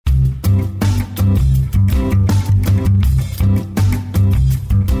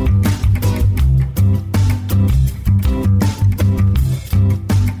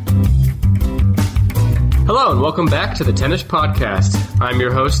welcome back to the Tennis Podcast. I'm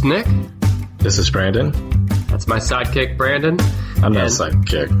your host, Nick. This is Brandon. That's my sidekick, Brandon. I'm not a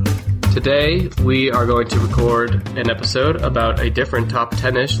sidekick. Today, we are going to record an episode about a different top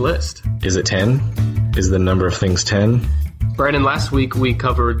 10-ish list. Is it 10? Is the number of things 10? Brandon, last week we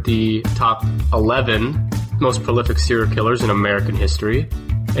covered the top 11 most prolific serial killers in American history,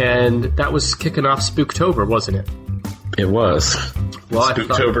 and that was kicking off Spooktober, wasn't it? It was. Well,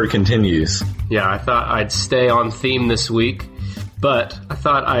 Spooktober continues. Yeah, I thought I'd stay on theme this week, but I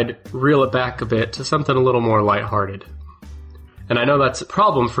thought I'd reel it back a bit to something a little more lighthearted. And I know that's a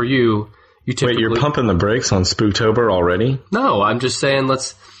problem for you. Wait, you're pumping the brakes on Spooktober already? No, I'm just saying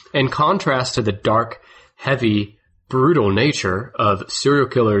in contrast to the dark, heavy, brutal nature of serial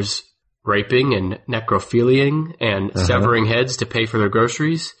killers raping and necrophiliaing and severing heads to pay for their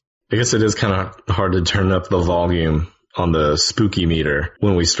groceries. I guess it is kind of hard to turn up the volume on the spooky meter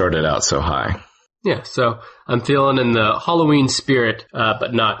when we started out so high. Yeah, so I'm feeling in the Halloween spirit,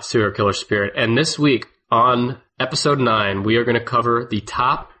 but not serial killer spirit. And this week on episode 9, we are going to cover the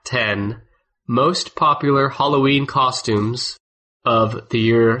top 10 most popular Halloween costumes of the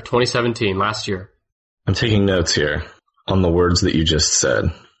year 2017, last year. I'm taking notes here on the words that you just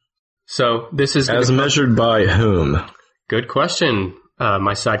said. So this is... As measured by whom? Good question,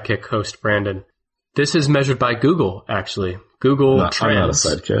 my sidekick host, Brandon. This is measured by Google, actually. Google Trends. I'm not a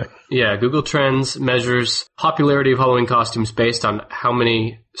sidekick. Yeah, Google Trends measures popularity of Halloween costumes based on how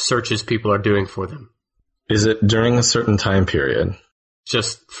many searches people are doing for them. Is it during a certain time period?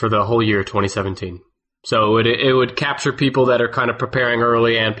 Just for the whole year 2017. So it would capture people that are kind of preparing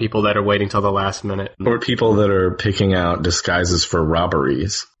early and people that are waiting till the last minute. Or people that are picking out disguises for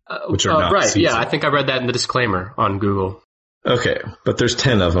robberies, which are not right, seasonal. Yeah, I think I read that in the disclaimer on Google. Okay, but there's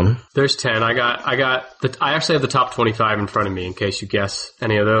 10 of them. There's 10. I actually have the top 25 in front of me in case you guess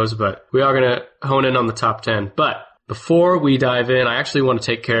any of those, but we are going to hone in on the top 10. But before we dive in, I actually want to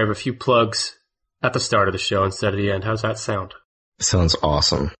take care of a few plugs at the start of the show instead of the end. How's that sound? Sounds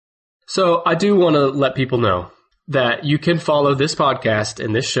awesome. So I do want to let people know that you can follow this podcast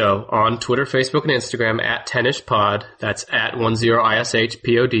and this show on Twitter, Facebook, and Instagram at 10ishpod. That's at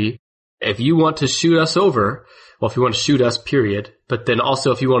 10ishpod. If you want to shoot us over... Well, if you want to shoot us, period. But then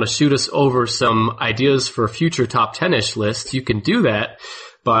also if you want to shoot us over some ideas for future top 10-ish lists, you can do that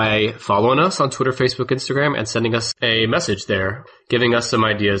by following us on Twitter, Facebook, Instagram, and sending us a message there, giving us some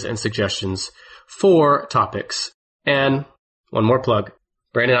ideas and suggestions for topics. And one more plug.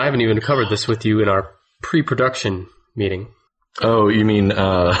 Brandon, I haven't even covered this with you in our pre-production meeting. Oh, you mean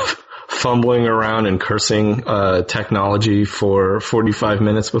fumbling around and cursing technology for 45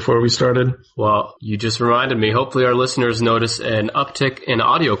 minutes before we started? Well, you just reminded me. Hopefully our listeners notice an uptick in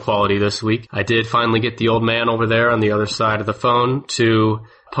audio quality this week. I did finally get the old man over there on the other side of the phone to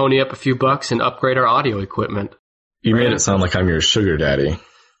pony up a few bucks and upgrade our audio equipment. You made it sound like I'm your sugar daddy.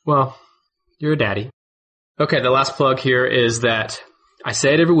 Well, you're a daddy. Okay, the last plug here is that I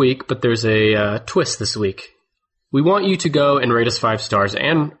say it every week, but there's a twist this week. We want you to go and rate us 5 stars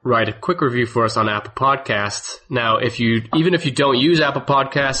and write a quick review for us on Apple Podcasts. Now, even if you don't use Apple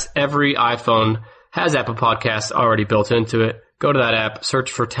Podcasts, every iPhone has Apple Podcasts already built into it. Go to that app,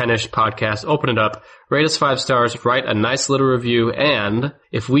 search for 10ish podcast, open it up, rate us 5 stars, write a nice little review, and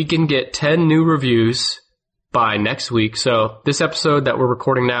if we can get 10 new reviews by next week, so this episode that we're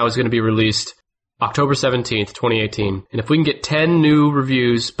recording now is going to be released October 17th, 2018. And if we can get 10 new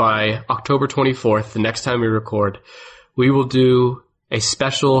reviews by October 24th, the next time we record, we will do a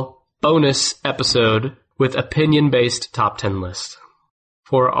special bonus episode with opinion-based top 10 list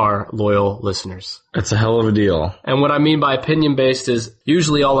for our loyal listeners. That's a hell of a deal. And what I mean by opinion-based is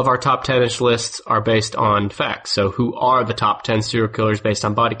usually all of our top 10-ish lists are based on facts. So who are the top 10 serial killers based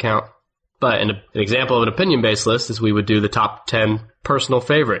on body count? But an example of an opinion-based list is we would do the top 10 personal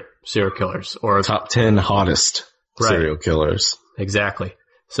favorite serial killers, or top 10 hottest serial killers. Exactly.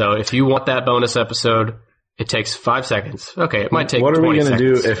 So if you want that bonus episode, it takes 5 seconds. Okay, it might take 20 seconds. What are we going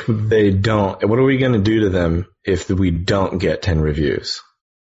to do if they don't? What are we going to do to them if we don't get 10 reviews?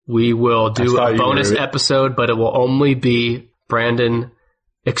 We will do a bonus episode, but it will only be Brandon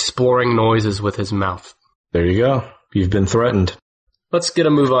exploring noises with his mouth. There you go. You've been threatened. Let's get a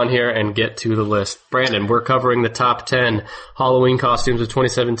move on here and get to the list. Brandon, we're covering the top 10 Halloween costumes of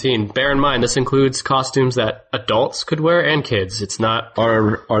 2017. Bear in mind, this includes costumes that adults could wear and kids. It's not...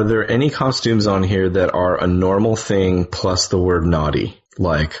 Are there any costumes on here that are a normal thing plus the word naughty?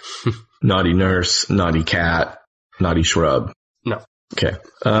 Like naughty nurse, naughty cat, naughty shrub? No. Okay.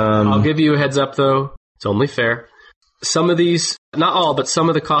 I'll give you a heads up, though. It's only fair. Some of these, not all, but some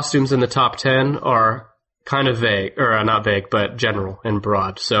of the costumes in the top 10 are kind of vague, or not vague, but general and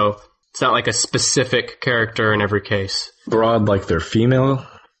broad. So It's not like a specific character in every case. Broad, like their female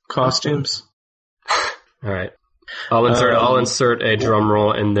costumes. All right. I'll insert a drum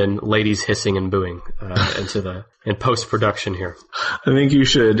roll and then ladies hissing and booing in post-production here. I think you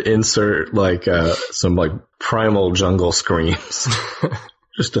should insert like some like primal jungle screams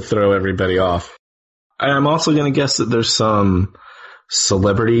just to throw everybody off. And I'm also going to guess that there's some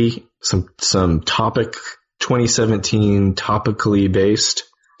celebrity, some topic 2017 topically based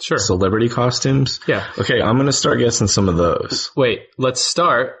celebrity costumes. Yeah. Okay, I'm going to start guessing some of those. Wait, let's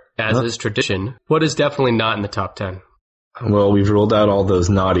start. As is tradition, what is definitely not in the top 10? Well, we've ruled out all those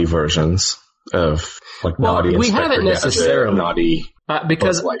naughty versions of like naughty. We haven't necessarily naughty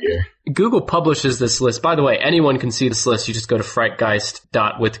because Google publishes this list. By the way, anyone can see this list. You just go to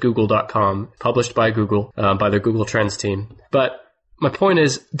frightgeist.withgoogle.com, published by Google, by their Google Trends team. But my point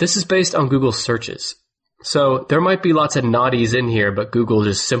is, this is based on Google searches. So there might be lots of naughties in here, but Google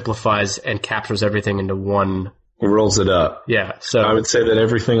just simplifies and captures everything into one. Rolls it up. Yeah. So I would say that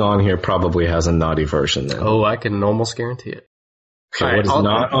everything on here probably has a naughty version then. Oh, I can almost guarantee it. Okay, what is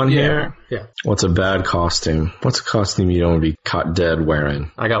not on here? Yeah. What's a bad costume? What's a costume you don't want to be caught dead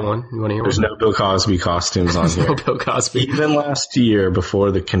wearing? I got one. You want to hear There's one? no Bill Cosby costumes on here. No Bill Cosby. Even last year,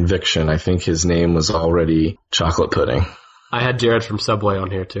 before the conviction, I think his name was already Chocolate Pudding. I had Jared from Subway on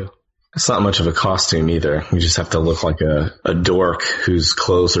here too. It's not much of a costume either. You just have to look like a dork whose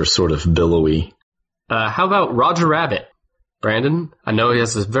clothes are sort of billowy. How about Roger Rabbit? Brandon, I know he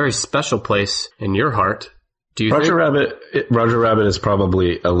has a very special place in your heart. Do you think? Roger Rabbit is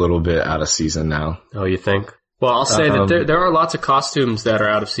probably a little bit out of season now. Oh, you think? Well, I'll say that there are lots of costumes that are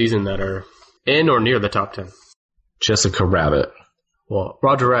out of season that are in or near the top 10. Jessica Rabbit. Well,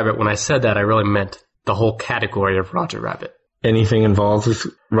 Roger Rabbit, when I said that, I really meant the whole category of Roger Rabbit. Anything involved with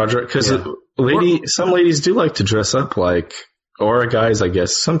Roger? Because some ladies do like to dress up like, or guys, I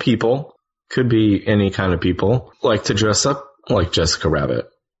guess. Some people, could be any kind of people, like to dress up like Jessica Rabbit.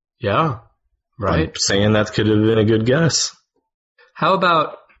 Yeah, right. I'm saying that could have been a good guess. How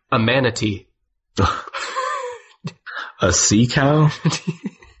about a manatee? A sea cow?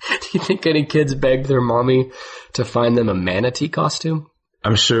 Do you think any kids begged their mommy to find them a manatee costume?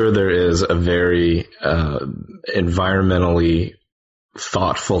 I'm sure there is a very environmentally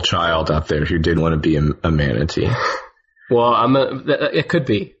thoughtful child out there who did want to be a manatee. Well, it could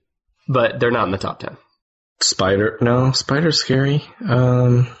be, but they're not in the top 10. Spider? No, spider's scary.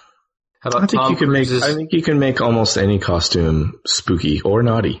 How about Tom Cruise's? I think you can make almost any costume spooky or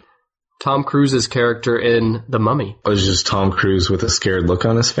naughty. Tom Cruise's character in The Mummy. It was just Tom Cruise with a scared look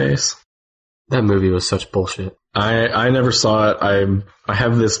on his face. That movie was such bullshit. I never saw it. I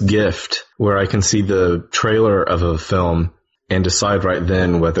have this gift where I can see the trailer of a film and decide right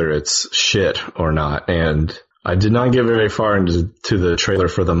then whether it's shit or not. And I did not get very far into the trailer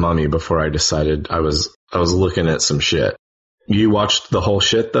for The Mummy before I decided I was looking at some shit. You watched the whole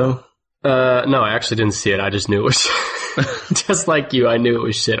shit though? No, I actually didn't see it. I just knew it was shit. Just like you, I knew it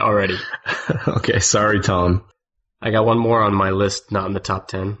was shit already. Okay, sorry, Tom. I got one more on my list, not in the top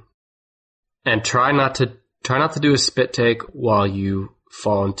 10. And try not to do a spit take while you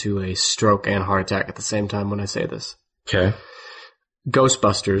fall into a stroke and heart attack at the same time when I say this. Okay.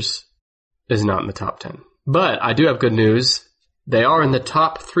 Ghostbusters is not in the top 10. But I do have good news. They are in the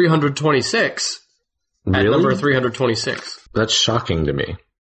top 326. Really? At number 326. That's shocking to me.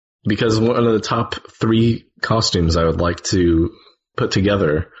 Because one of the top 3 costumes I would like to put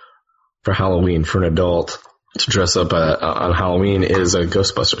together for Halloween for an adult to dress up on Halloween is a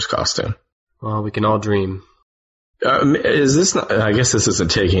Ghostbusters costume. Well, we can all dream. Is this not, I guess this isn't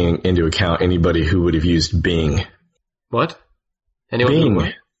taking into account anybody who would have used Bing. What? Anyone?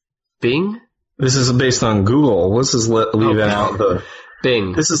 Bing. Bing? This is based on Google. This is leaving out the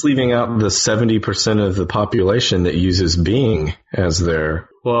Bing. This is leaving out the 70% of the population that uses Bing as their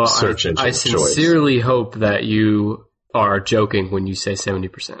search engine I sincerely hope that you are joking when you say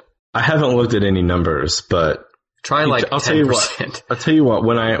 70%. I haven't looked at any numbers, but try like 10%. I'll tell you what.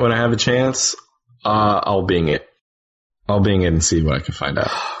 When I have a chance, I'll Bing it. I'll Bing it and see what I can find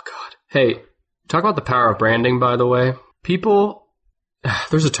out. Oh God! Hey, talk about the power of branding. By the way, people.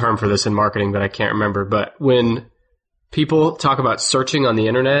 There's a term for this in marketing that I can't remember, but when people talk about searching on the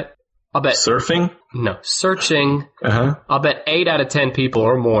internet, I'll bet surfing. No, searching. Uh-huh. I'll bet 8 out of 10 people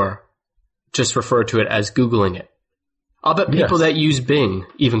or more just refer to it as Googling it. I'll bet people that use Bing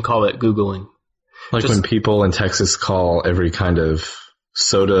even call it Googling. Like when people in Texas call every kind of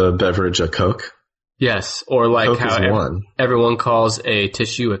soda beverage a Coke? Yes, or like Coke how everyone calls a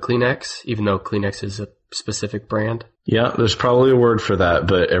tissue a Kleenex, even though Kleenex is a specific brand. Yeah, there's probably a word for that,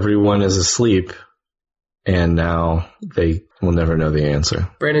 but everyone is asleep and now they will never know the answer.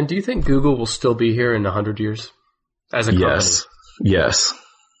 Brandon, do you think Google will still be here in 100 years as a company? Yes.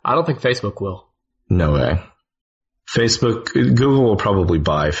 I don't think Facebook will. No way. Google will probably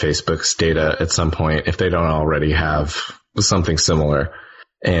buy Facebook's data at some point if they don't already have something similar,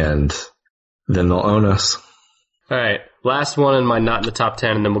 and then they'll own us. All right, last one in my not in the top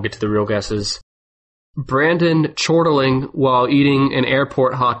 10, and then we'll get to the real guesses. Brandon chortling while eating an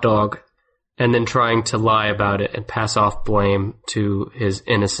airport hot dog and then trying to lie about it and pass off blame to his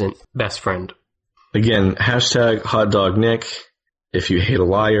innocent best friend. Again, hashtag hotdognick if you hate a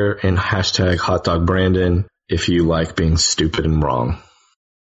liar, and hashtag hotdogbrandon if you like being stupid and wrong.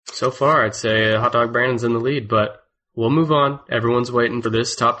 So far, I'd say Hot Dog Brandon's in the lead, but we'll move on. Everyone's waiting for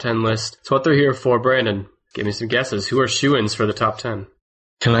this top 10 list. It's what they're here for. Brandon, give me some guesses. Who are shoo-ins for the top 10?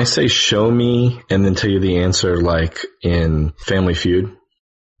 Can I say show me and then tell you the answer like in Family Feud?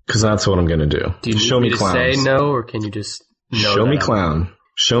 Because that's what I'm going to do. Do you need show me me to clowns. say no, or can you just know Show me that? clown.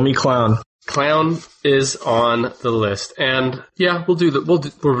 Show me clown. Clown is on the list. And yeah, we'll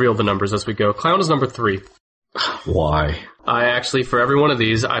reveal the numbers as we go. Clown is number 3. Why? I actually, for every one of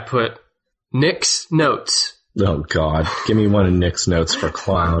these, I put Nick's notes. Oh, God. Give me one of Nick's notes for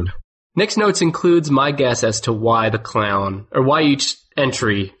clown. Nick's notes includes my guess as to why the clown, or why each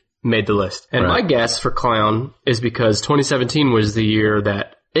entry made the list. And Right. my guess for clown is because 2017 was the year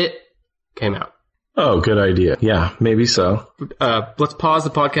that it came out. Oh, good idea. Yeah, maybe so. Let's pause the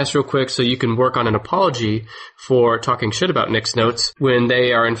podcast real quick so you can work on an apology for talking shit about Nick's notes when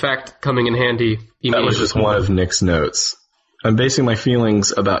they are in fact coming in handy immediately. That was just one of Nick's notes. I'm basing my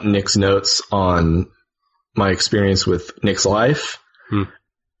feelings about Nick's notes on my experience with Nick's life.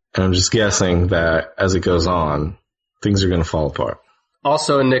 And I'm just guessing that as it goes on, things are going to fall apart.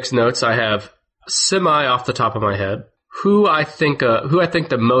 Also in Nick's notes, I have semi off the top of my head who I think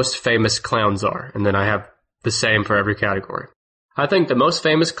the most famous clowns are, and then I have the same for every category. I think the most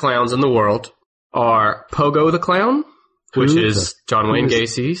famous clowns in the world are Pogo the Clown, which is John Wayne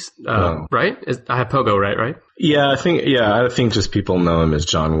Gacy's, right? I have Pogo right? Yeah, I think just people know him as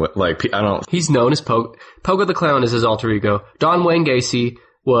John. He's known as Pogo. Pogo the Clown is his alter ego. John Wayne Gacy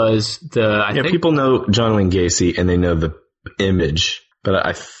was I think people know John Wayne Gacy and they know the image, but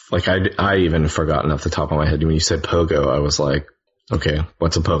I even forgotten off the top of my head when you said Pogo. I was like, okay,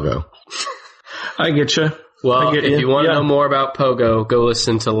 what's a Pogo? I get you. Well, if you want to know more about Pogo, go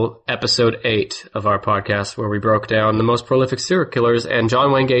listen to episode 8 of our podcast where we broke down the most prolific serial killers and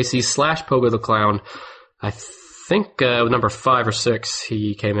John Wayne Gacy / Pogo the Clown. I think number 5 or 6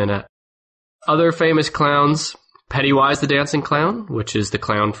 he came in at. Other famous clowns, Pennywise the Dancing Clown, which is the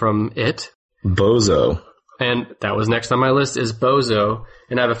clown from It. Bozo. And that was next on my list is Bozo.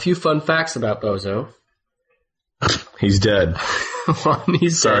 And I have a few fun facts about Bozo. He's dead. 1,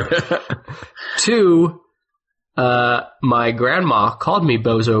 he's Sorry. dead. 2, my grandma called me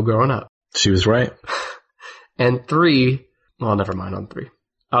Bozo growing up. She was right. And 3, well, never mind on 3.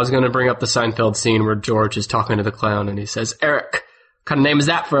 I was going to bring up the Seinfeld scene where George is talking to the clown and he says, Eric, what kind of name is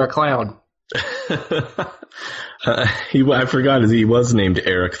that for a clown? I forgot he was named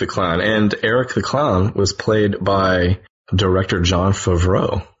Eric the Clown, and Eric the Clown was played by director Jon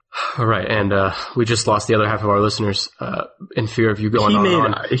Favreau. All right, and we just lost the other half of our listeners in fear of you going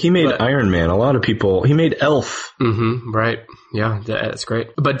on. He made Iron Man. A lot of people. He made Elf. Mm-hmm, right. Yeah, that's great.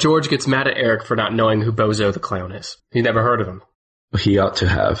 But George gets mad at Eric for not knowing who Bozo the Clown is. He never heard of him. He ought to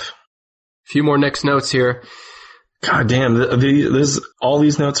have. A few more Nick's notes here. God damn, all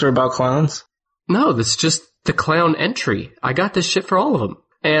these notes are about clowns? No, that's just the clown entry. I got this shit for all of them.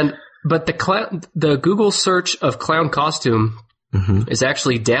 But the Google search of clown costume is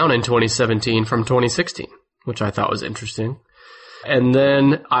actually down in 2017 from 2016, which I thought was interesting. And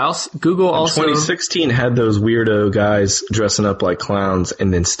then Google also 2016 had those weirdo guys dressing up like clowns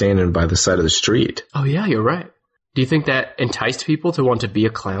and then standing by the side of the street. Oh yeah, you're right. Do you think that enticed people to want to be a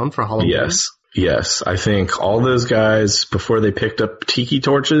clown for Halloween? Yes. I think all those guys, before they picked up tiki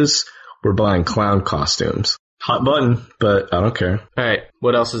torches, were buying clown costumes. Hot button, but I don't care. All right.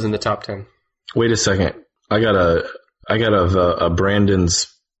 What else is in the top 10? Wait a second. I got a Brandon's,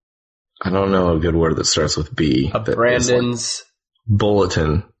 I don't know a good word that starts with B. Brandon's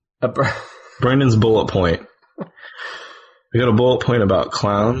bulletin. Brandon's bullet point. I got a bullet point about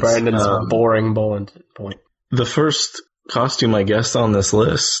clowns. Brandon's boring bullet point. The first costume I guessed on this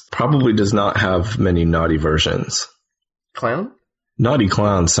list probably does not have many naughty versions. Clown? Naughty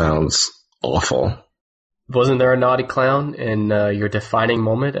clown sounds awful. Wasn't there a naughty clown in your defining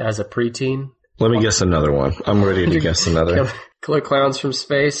moment as a preteen? Let me guess another one. I'm ready to guess another. Killer Clowns from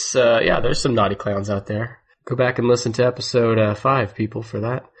Space. Yeah, there's some naughty clowns out there. Go back and listen to episode 5, people, for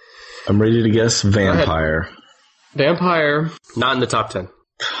that. I'm ready to guess vampire. Vampire, not in the top 10.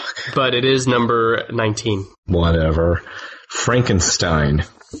 But it is number 19. Whatever. Frankenstein.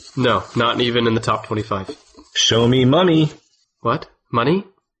 No, not even in the top 25. Show me mummy. What? Money?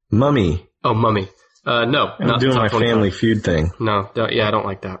 Mummy. Oh, Mummy. No, I'm not doing top my 25. Family Feud thing. No, I don't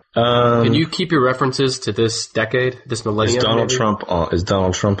like that. Can you keep your references to this decade, this millennium? Is Donald maybe?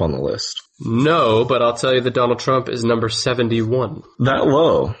 Trump on the list? No, but I'll tell you that Donald Trump is number 71. That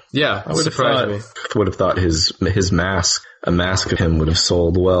low? Yeah, it surprised me. I would have thought his mask, a mask of him would have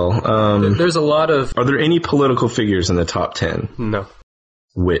sold well. There's a lot of... Are there any political figures in the top 10? No.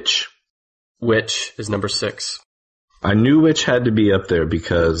 Witch is number 6. I knew Witch had to be up there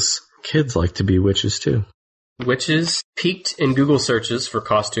because kids like to be witches too. Witches peaked in Google searches for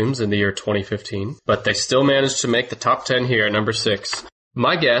costumes in the year 2015, but they still managed to make the top 10 here at number 6.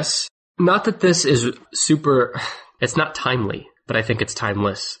 My guess, not that this is super, it's not timely, but I think it's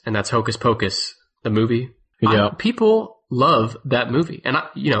timeless, and that's Hocus Pocus, the movie. Yeah. People love that movie, and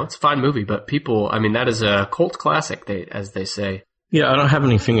it's a fine movie, but people, that is a cult classic, as they say. Yeah, I don't have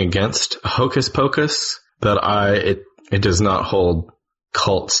anything against Hocus Pocus, but it does not hold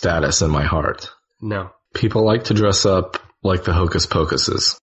cult status in my heart. No. People like to dress up like the Hocus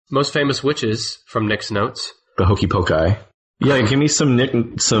Pocuses. Most famous witches from Nick's notes. The Hokey Pokey. Yeah, give me some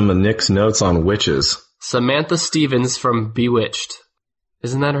Nick's notes on witches. Samantha Stevens from Bewitched.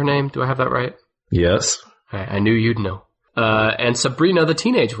 Isn't that her name? Do I have that right? Yes. I knew you'd know. And Sabrina the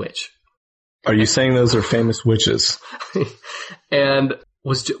Teenage Witch. Are you saying those are famous witches? And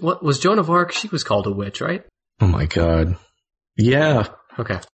was Joan of Arc? She was called a witch, right? Oh my God. Yeah.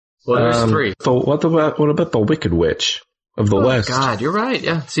 Okay. Well, there's 3. What about the Wicked Witch of the West? God, you're right.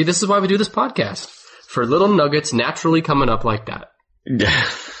 Yeah. See, this is why we do this podcast. For little nuggets naturally coming up like that. Yeah.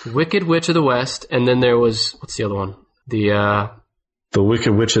 Wicked Witch of the West, and then there was, what's the other one? The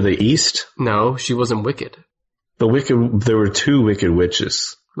Wicked Witch of the East? No, she wasn't wicked. There were 2 Wicked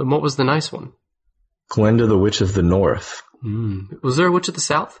Witches. Then what was the nice one? Glenda the Witch of the North. Was there a witch of the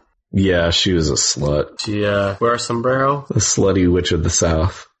South? Yeah, she was a slut. She wear a sombrero? The slutty Witch of the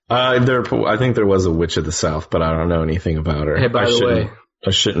South. I think there was a Witch of the South, but I don't know anything about her. Hey, by the way,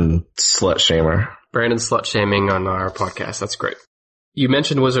 I shouldn't slut shame her. Brandon slut shaming on our podcast. That's great. You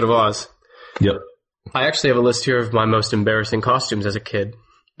mentioned Wizard of Oz. Yep. I actually have a list here of my most embarrassing costumes as a kid.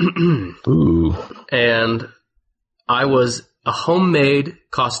 Ooh. And I was a homemade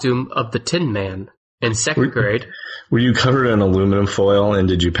costume of the Tin Man in 2nd grade. Were you covered in aluminum foil and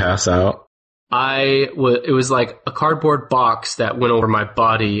did you pass out? It was like a cardboard box that went over my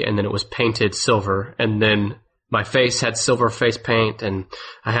body and then it was painted silver, and then my face had silver face paint, and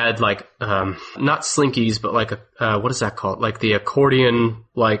I had like, not slinkies, but like what is that called? Like the accordion,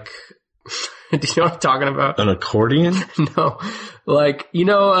 like, do you know what I'm talking about? An accordion? No. Like,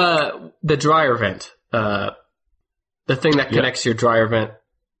 the dryer vent, the thing that connects your dryer vent.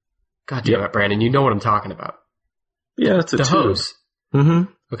 God damn it, Brandon, you know what I'm talking about. Yeah, it's the hose.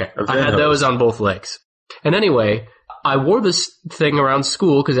 Mm-hmm. Okay, I had those on both legs. And anyway, I wore this thing around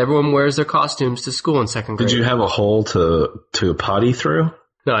school because everyone wears their costumes to school in 2nd grade. Did you have a hole to potty through?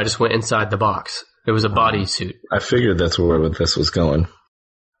 No, I just went inside the box. It was a bodysuit. I figured that's where this was going.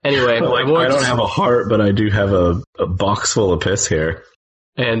 Anyway, I don't have a heart, but I do have a box full of piss here.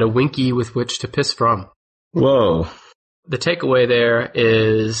 And a winky with which to piss from. Whoa. The takeaway there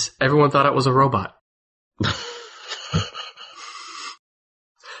is everyone thought I was a robot.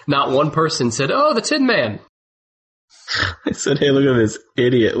 Not one person said, "Oh, the Tin Man." I said, "Hey, look at this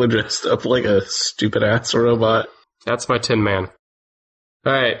idiot dressed up like a stupid ass robot." That's my Tin Man.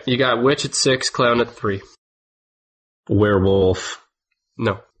 All right, you got Witch at 6, Clown at 3. Werewolf.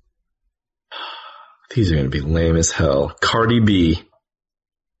 No. These are going to be lame as hell. Cardi B.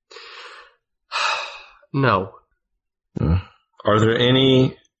 No. Are there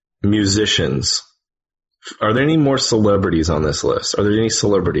any musicians? Are there any more celebrities on this list? Are there any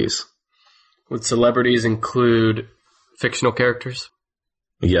celebrities? Would celebrities include fictional characters?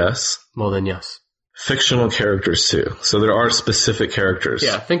 Yes. Well, then yes. Fictional characters too. So there are specific characters.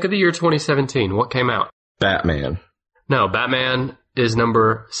 Yeah, think of the year 2017. What came out? Batman. No, Batman is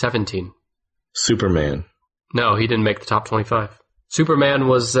number 17. Superman. No, he didn't make the top 25. Superman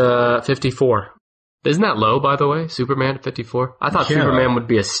was 54. Isn't that low, by the way? Superman at 54? I thought Superman would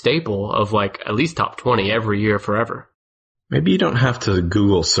be a staple of like at least top 20 every year forever. Maybe you don't have to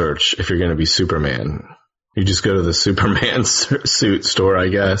Google search if you're going to be Superman. You just go to the Superman suit store, I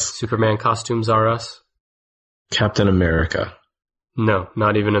guess. Superman Costumes R Us? Captain America. No,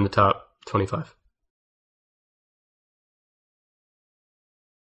 not even in the top 25.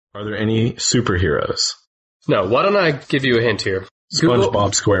 Are there any superheroes? No, why don't I give you a hint here? Google-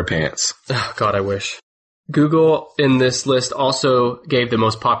 SpongeBob SquarePants. Oh, God, I wish. Google in this list also gave the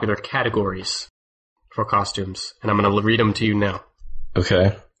most popular categories for costumes, and I'm going to read them to you now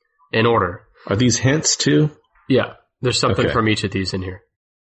Okay. in order. Are these hints too? Yeah, there's something Okay. from each of these in here.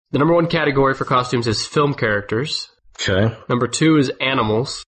 The number 1 category for costumes is film characters. Okay. Number 2 is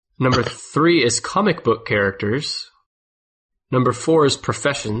animals. Number 3 is comic book characters. Number 4 is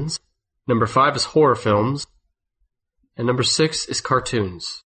professions. Number 5 is horror films. And number 6 is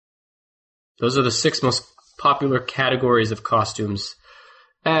cartoons. Those are the 6 most popular categories of costumes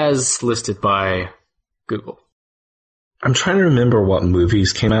as listed by Google. I'm trying to remember what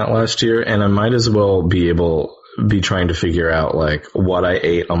movies came out last year, and I might as well be trying to figure out like what I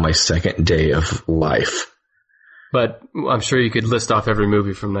ate on my second day of life. But I'm sure you could list off every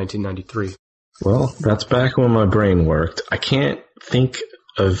movie from 1993. Well, that's back when my brain worked. I can't think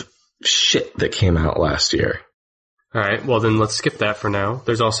of shit that came out last year. All right, well then let's skip that for now.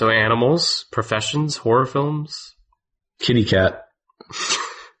 There's also animals, professions, horror films. Kitty cat.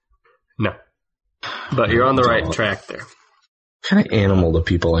 No. But you're on the right track there. What kind of animal do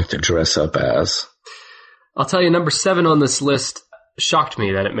people like to dress up as? I'll tell you, number 7 on this list shocked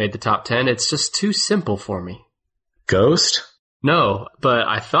me that it made the top 10. It's just too simple for me. Ghost? No, but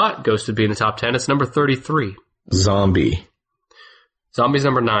I thought Ghost would be in the top 10. It's number 33. Zombie. Zombie's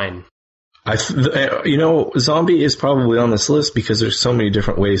number 9. Zombie is probably on this list because there's so many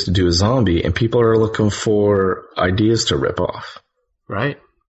different ways to do a zombie, and people are looking for ideas to rip off. Right?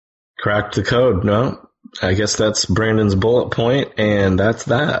 Cracked the code. No, I guess that's Brandon's bullet point, and that's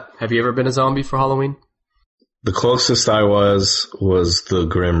that. Have you ever been a zombie for Halloween? The closest I was the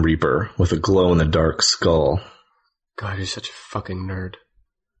Grim Reaper with a glow-in-the-dark skull. God, you're such a fucking nerd.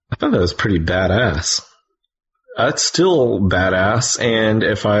 I thought that was pretty badass. That's still badass, and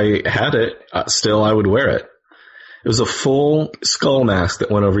if I had it, still I would wear it. It was a full skull mask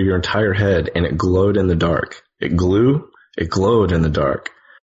that went over your entire head, and it glowed in the dark. It glowed in the dark.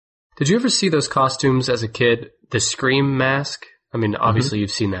 Did you ever see those costumes as a kid? The Scream mask? I mean, obviously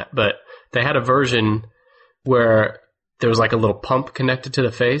you've seen that, but they had a version where there was like a little pump connected to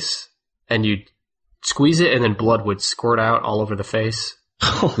the face, and you'd squeeze it, and then blood would squirt out all over the face.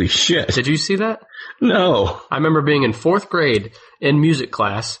 Holy shit. Did you see that? No. I remember being in 4th grade in music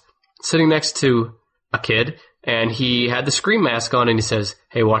class, sitting next to a kid, and he had the Scream mask on, and he says,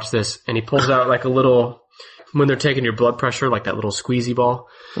 "Hey, watch this." And he pulls out like a little, when they're taking your blood pressure, like that little squeezy ball.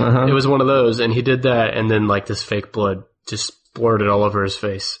 Uh-huh. It was one of those, and he did that, and then like this fake blood just splurted all over his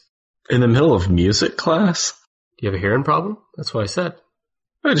face. In the middle of music class? Do you have a hearing problem? That's what I said.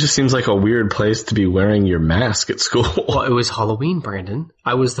 It just seems like a weird place to be wearing your mask at school. Well, it was Halloween, Brandon.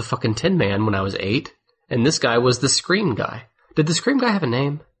 I was the fucking Tin Man when I was 8, and this guy was the Scream guy. Did the Scream guy have a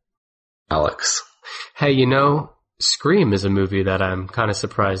name? Alex. Hey, Scream is a movie that I'm kind of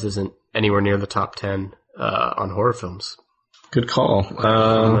surprised isn't anywhere near the top 10 on horror films. Good call.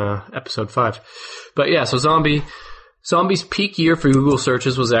 Episode 5. But yeah, so Zombie's peak year for Google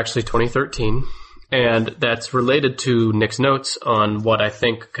searches was actually 2013. And that's related to Nick's notes on what I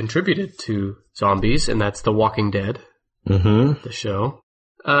think contributed to zombies, and that's The Walking Dead, the show.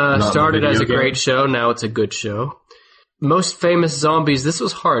 Started as a great show, now it's a good show. Most famous zombies, this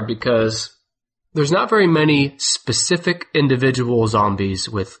was hard because there's not very many specific individual zombies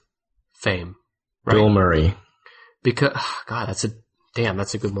with fame. Right? Bill Murray. Because, God, that's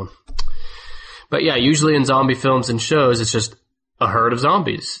a good one. But yeah, usually in zombie films and shows, it's just a herd of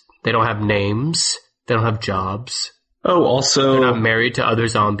zombies. They don't have names. They don't have jobs. Oh, also... They're not married to other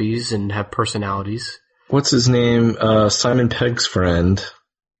zombies and have personalities. What's his name? Simon Pegg's friend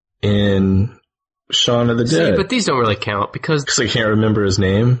in Shaun of the Dead. See, but these don't really count because... I can't remember his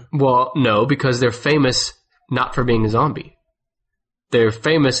name? Well, no, because they're famous not for being a zombie. They're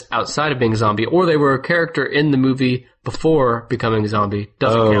famous outside of being a zombie, or they were a character in the movie before becoming a zombie.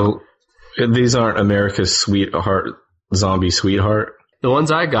 Doesn't count. These aren't America's zombie sweetheart? The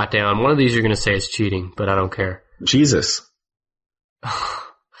ones I got down, one of these you're going to say is cheating, but I don't care. Jesus.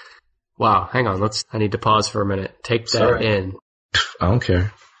 Wow, hang on. I need to pause for a minute. Take that in. I don't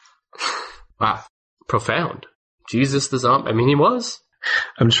care. Wow. Profound. Jesus the zombie. I mean, he was.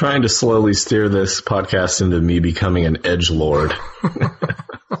 I'm trying to slowly steer this podcast into me becoming an edgelord.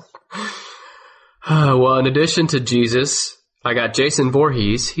 Well, in addition to Jesus, I got Jason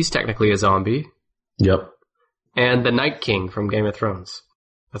Voorhees. He's technically a zombie. Yep. And the Night King from Game of Thrones.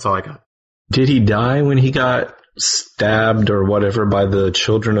 That's all I got. Did he die when he got stabbed or whatever by the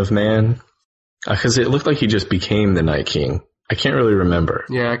children of man? Because it looked like he just became the Night King. I can't really remember.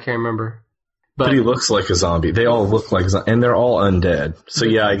 Yeah, I can't remember. But he looks like a zombie. They all look like and they're all undead. So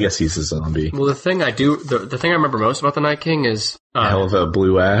yeah, I guess he's a zombie. Well, the thing the thing I remember most about the Night King is hell of a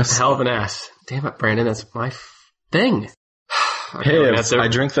blue ass. Hell of an ass. Damn it, Brandon, that's my thing. Hey, I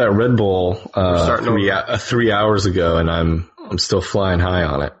drank that Red Bull 3 hours ago, and I'm still flying high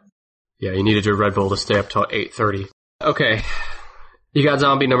on it. Yeah, you needed your Red Bull to stay up till 8:30. Okay, you got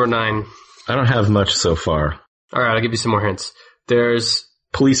zombie number 9. I don't have much so far. All right, I'll give you some more hints. There's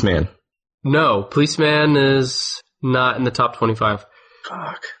Policeman. No, Policeman is not in the top 25.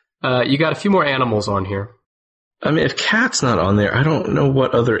 Fuck. You got a few more animals on here. I mean, if cat's not on there, I don't know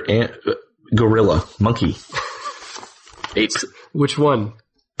what other gorilla, monkey, ape. Which one?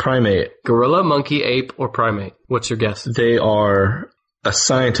 Primate. Gorilla, monkey, ape, or primate? What's your guess? They are. A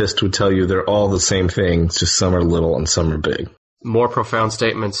scientist would tell you they're all the same things, just some are little and some are big. More profound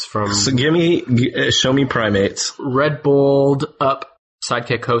statements from... So show me primates. Red Bulled up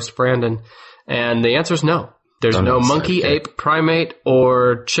sidekick host Brandon. And the answer is no. There's no monkey, ape, primate,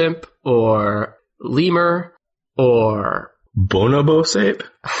 or chimp, or lemur, or... Bonobos ape?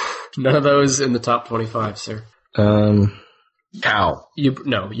 None of those in the top 25, sir. Cow.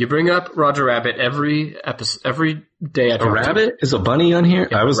 You bring up Roger Rabbit every day. A rabbit? Is a bunny on here?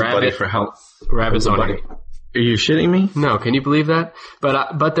 Yeah, I was a bunny for how... Rabbit's on here. Are you shitting me? No, can you believe that?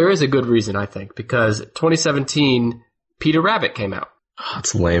 But there is a good reason, I think, because 2017, Peter Rabbit came out. Oh,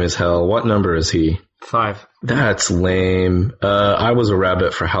 that's lame as hell. What number is he? 5. That's lame. I was a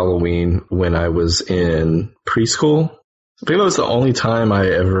rabbit for Halloween when I was in preschool. I think that was the only time I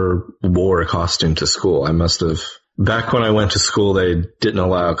ever wore a costume to school. I must have... Back when I went to school, they didn't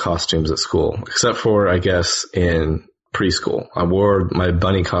allow costumes at school, except for, I guess, in preschool. I wore my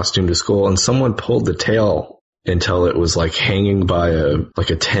bunny costume to school, and someone pulled the tail until it was like hanging by a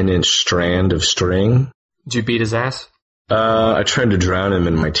 10-inch strand of string. Did you beat his ass? I tried to drown him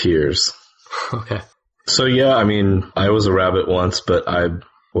in my tears. Okay. So yeah, I mean, I was a rabbit once, but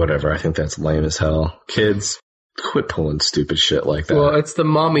whatever. I think that's lame as hell. Kids, quit pulling stupid shit like that. Well, it's the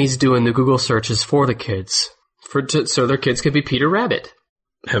mommies doing the Google searches for the kids. So their kids could be Peter Rabbit.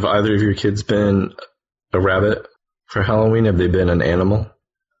 Have either of your kids been a rabbit for Halloween? Have they been an animal?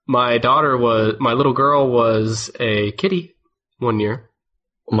 My little girl was a kitty one year.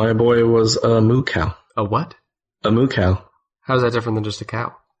 My boy was a moo cow. A what? A moo cow. How's that different than just a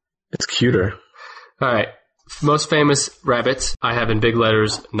cow? It's cuter. All right. Most famous rabbits, I have in big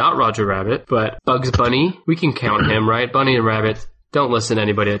letters, not Roger Rabbit, but Bugs Bunny. We can count him, right? Bunny and Rabbit. Don't listen to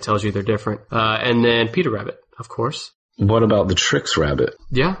anybody that tells you they're different. And then Peter Rabbit, of course. What about the Trix Rabbit?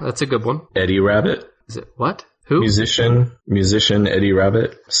 Yeah, that's a good one. Eddie Rabbit? Is it what? Who? Musician Eddie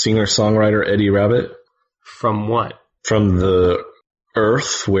Rabbit. Singer-songwriter Eddie Rabbit. From what? From the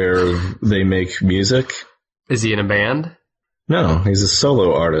Earth where they make music. Is he in a band? No, he's a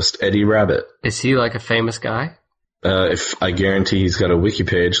solo artist, Eddie Rabbit. Is he like a famous guy? If I guarantee he's got a wiki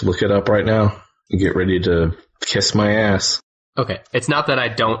page, look it up right now. Get ready to kiss my ass. Okay, it's not that I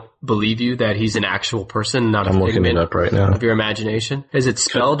don't believe you that he's an actual person, not a figment looking it up right now. Of your imagination. Is it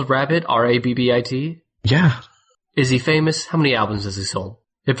spelled Rabbit? Rabbit? Yeah. Is he famous? How many albums has he sold?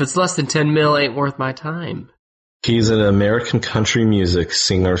 If it's less than 10 mil, ain't worth my time. He's an American country music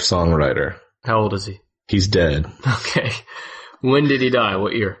singer-songwriter. How old is he? He's dead. Okay. When did he die?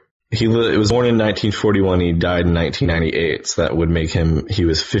 What year? He was born in 1941. He died in 1998, so that would make he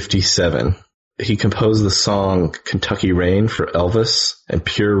was 57. He composed the song Kentucky Rain for Elvis and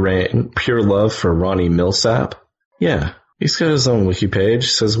Pure Love for Ronnie Millsap. Yeah, he's got his own wiki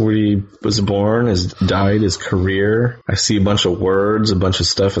page. Says where he was born, died, his career. I see a bunch of words, a bunch of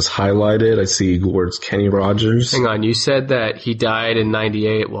stuff is highlighted. I see words Kenny Rogers. Hang on, you said that he died in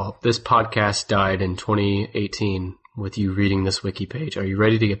 98. Well, this podcast died in 2018 with you reading this wiki page. Are you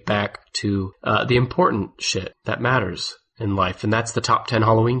ready to get back to the important shit that matters in life? And that's the top 10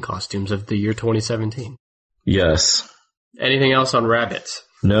 Halloween costumes of the year 2017. Yes. Anything else on rabbits?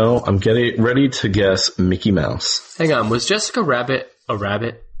 No, I'm getting ready to guess Mickey Mouse. Hang on, was Jessica Rabbit a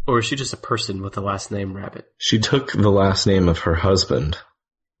rabbit? Or is she just a person with the last name Rabbit? She took the last name of her husband.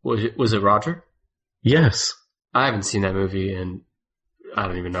 Was it Roger? Yes. I haven't seen that movie in I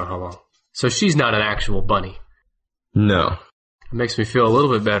don't even know how long. So she's not an actual bunny. No. It makes me feel a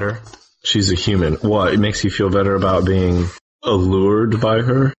little bit better. She's a human. What? It makes you feel better about being allured by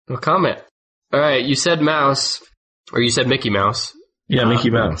her? Well, comment. All right, you said mouse, or you said Mickey Mouse. Yeah, Mickey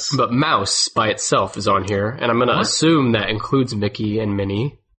Mouse. But mouse by itself is on here, and I'm going to assume that includes Mickey and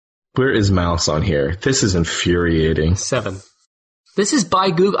Minnie. Where is mouse on here? This is infuriating. 7. This is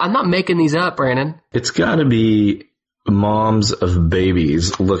by Google. I'm not making these up, Brandon. It's got to be moms of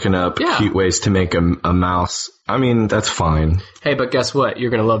babies looking up cute ways to make a mouse. I mean, that's fine. Hey, but guess what?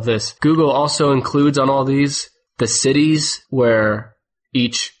 You're going to love this. Google also includes on all these the cities where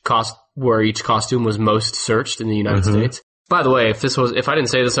each costume was most searched in the United States. By the way, if I didn't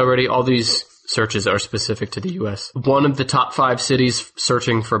say this already, all these searches are specific to the U.S. One of the top 5 cities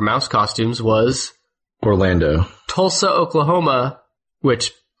searching for mouse costumes was Orlando, Tulsa, Oklahoma,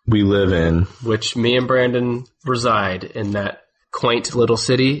 which we live in, which me and Brandon reside in, that quaint little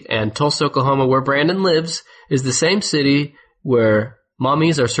city. And Tulsa, Oklahoma, where Brandon lives, is the same city where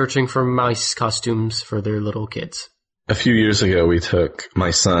mommies are searching for mice costumes for their little kids. A few years ago, we took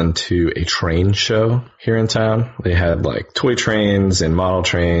my son to a train show here in town. They had like toy trains and model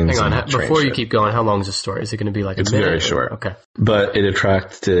trains. Hang on, before you keep going, how long is this story? Is it going to be like a minute? It's very short. Okay. But it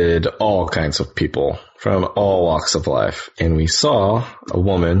attracted all kinds of people from all walks of life. And we saw a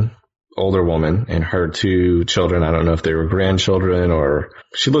woman, older woman, and her 2 children. I don't know if they were grandchildren or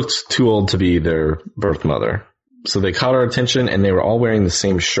she looked too old to be their birth mother. So they caught our attention and they were all wearing the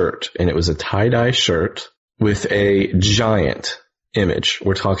same shirt. And it was a tie-dye shirt with a giant image.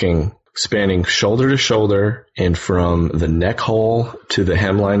 We're talking spanning shoulder to shoulder and from the neck hole to the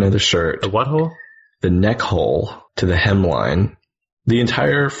hemline of the shirt. The what hole? The neck hole to the hemline. The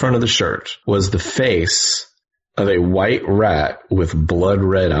entire front of the shirt was the face of a white rat with blood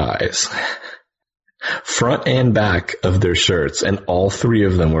red eyes. Front and back of their shirts, and all 3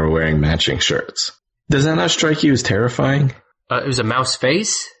 of them were wearing matching shirts. Does that not strike you as terrifying? It was a mouse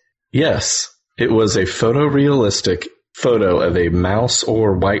face? Yes. It was a photorealistic photo of a mouse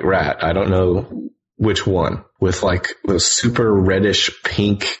or white rat. I don't know which one. With like those super reddish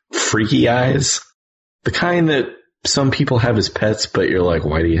pink freaky eyes. The kind that some people have as pets, but you're like,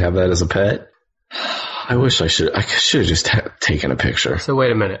 why do you have that as a pet? I should have just taken a picture. So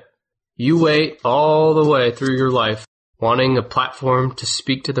wait a minute. You wait all the way through your life wanting a platform to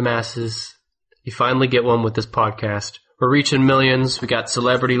speak to the masses. You finally get one with this podcast. We're reaching millions. We got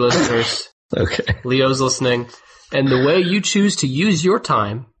celebrity listeners. Okay. Leo's listening. And the way you choose to use your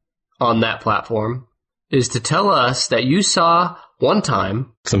time on that platform is to tell us that you saw one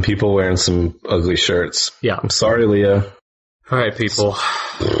time some people wearing some ugly shirts. Yeah. I'm sorry, Leo. All right, people.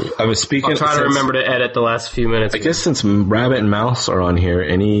 I was speaking. I'll try to remember to edit the last few minutes. I guess since Rabbit and Mouse are on here,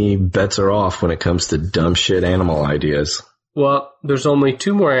 any bets are off when it comes to dumb shit animal ideas. Well, there's only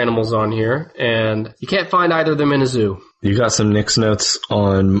 2 more animals on here, and you can't find either of them in a zoo. You got some Nick's notes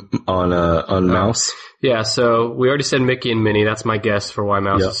on Mouse? Yeah, so we already said Mickey and Minnie. That's my guess for why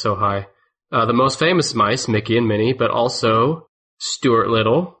Mouse is so high. The most famous mice, Mickey and Minnie, but also Stuart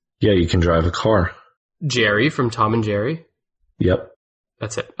Little. Yeah, you can drive a car. Jerry from Tom and Jerry. Yep.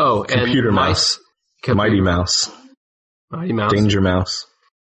 That's it. Oh, Computer and Mouse. Mighty Mouse. Mighty Mouse. Danger Mouse.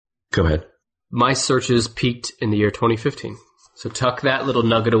 Go ahead. Mice searches peaked in the year 2015. So tuck that little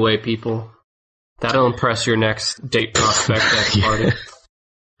nugget away, people. That'll impress your next date prospect at a party.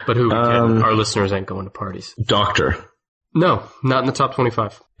 But who can? Our listeners ain't going to parties. Doctor. No, not in the top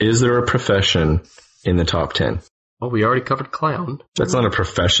 25. Is there a profession in the top 10? Well, we already covered clown. That's not a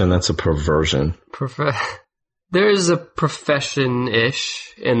profession, that's a perversion. There's a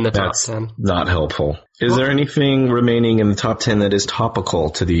profession-ish in the top 10. Not helpful. Is there anything remaining in the top 10 that is topical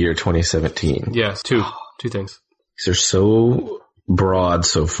to the year 2017? Yes, two things. These are so broad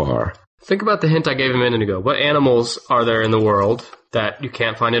so far. Think about the hint I gave a minute ago. What animals are there in the world that you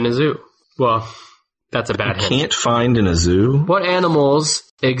can't find in a zoo? Well, that's a bad hint. Can't find in a zoo? What animals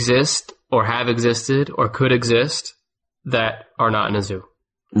exist or have existed or could exist that are not in a zoo?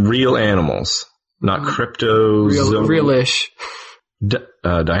 Real animals. Not crypto. Real-ish.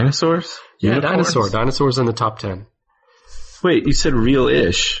 Dinosaurs? Yeah, Unicorns? Dinosaurs in the top 10. Wait, you said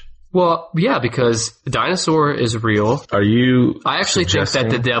real-ish. Well, yeah, because dinosaur is real. Are you I actually think that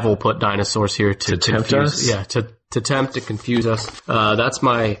the devil put dinosaurs here to tempt us? Yeah, to tempt, to confuse us. That's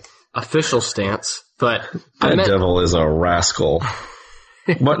my official stance. But that devil is a rascal.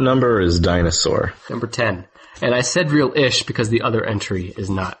 What number is dinosaur? Number 10. And I said real-ish because the other entry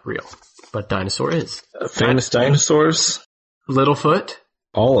is not real. But dinosaur is. Famous dinosaurs? Littlefoot.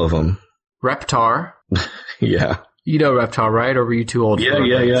 All of them. Reptar. Yeah. You know Reptar, right? Or were you too old for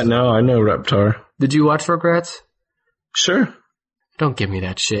Rugrats? Yeah. No, I know Reptar. Did you watch Rugrats? Sure. Don't give me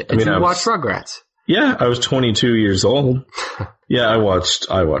that shit. Did you watch Rugrats? Yeah, I was 22 years old. Yeah, I watched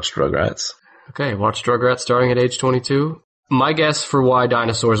Rugrats. Okay, watched Rugrats starting at age 22. My guess for why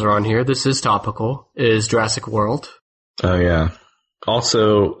dinosaurs are on here, this is topical, is Jurassic World. Oh, yeah.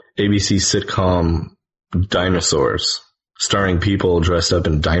 Also, ABC sitcom Dinosaurs, starring people dressed up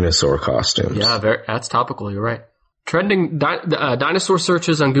in dinosaur costumes. Yeah, that's topical, you're right. Dinosaur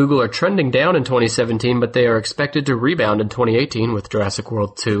searches on Google are trending down in 2017, but they are expected to rebound in 2018 with Jurassic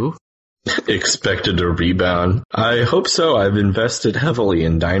World 2. Expected to rebound. I hope so. I've invested heavily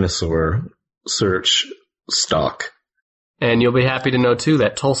in dinosaur search stock. And you'll be happy to know, too,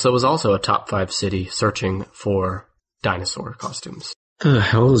 that Tulsa was also a top 5 city searching for dinosaur costumes. What the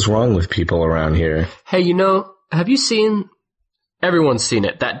hell is wrong with people around here? Hey, have you seen... Everyone's seen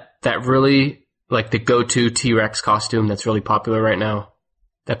it. That really, like, the go-to T-Rex costume that's really popular right now.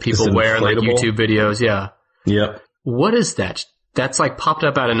 That people wear in, like, YouTube videos. Yeah. Yep. What is that? That's, like, popped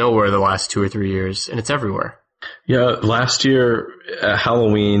up out of nowhere the last 2 or 3 years, and it's everywhere. Yeah, last year at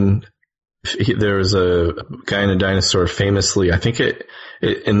Halloween, there was a guy in a dinosaur famously, I think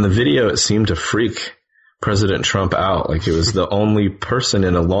in the video it seemed to freak President Trump out. Like it was the only person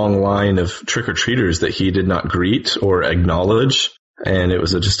in a long line of trick-or-treaters that he did not greet or acknowledge. And it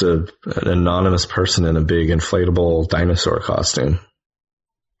was just an anonymous person in a big inflatable dinosaur costume.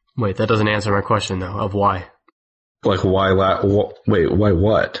 Wait, that doesn't answer my question, though, of why. Like, why why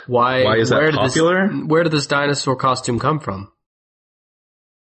what? Why is that popular? Where did this dinosaur costume come from?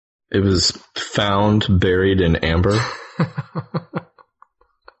 It was found buried in amber.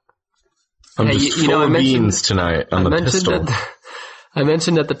 I'm just full of beans tonight on the pistol. I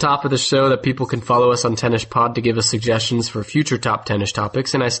mentioned at the top of the show that people can follow us on Tennis Pod to give us suggestions for future top tennis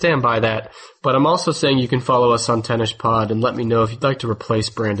topics, and I stand by that. But I'm also saying you can follow us on Tennis Pod and let me know if you'd like to replace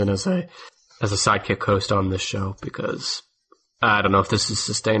Brandon as a sidekick host on this show, because I don't know if this is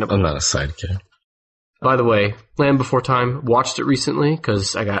sustainable. I'm not a sidekick. By the way, Land Before Time, watched it recently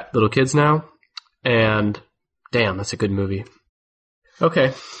because I got little kids now, and damn, that's a good movie.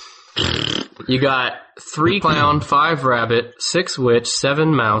 Okay. You got 3 clown, 5 rabbit, 6 witch,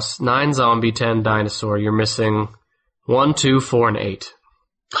 7 mouse, 9 zombie, 10 dinosaur. You're missing 1, 2, 4, and 8.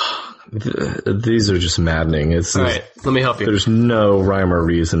 These are just maddening. All right, let me help you. There's no rhyme or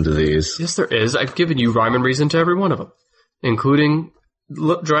reason to these. Yes, there is. I've given you rhyme and reason to every one of them, including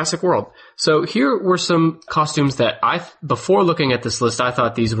Jurassic World. So here were some costumes that before looking at this list, I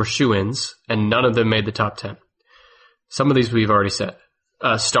thought these were shoo-ins, and none of them made the top 10. Some of these we've already said.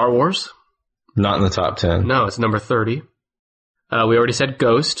 Star Wars. Not in the top 10. No, it's number 30. We already said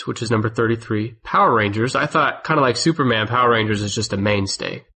Ghost, which is number 33. Power Rangers. I thought, kind of like Superman, Power Rangers is just a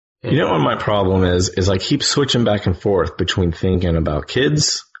mainstay. You know what my problem is I keep switching back and forth between thinking about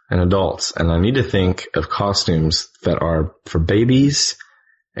kids and adults, and I need to think of costumes that are for babies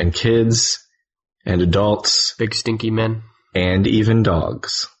and kids and adults. Big stinky men. And even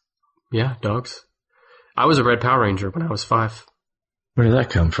dogs. Yeah, dogs. I was a red Power Ranger when I was 5. Where did that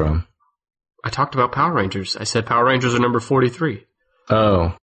come from? I talked about Power Rangers. I said Power Rangers are number 43. Oh.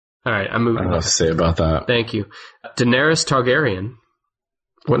 All right, I'm moving on. I don't know what to say about that. Thank you. Daenerys Targaryen.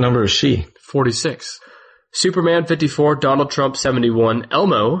 What number is she? 46. Superman 54, Donald Trump 71,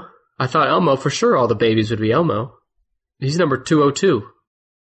 Elmo. I thought Elmo, for sure all the babies would be Elmo. He's number 202.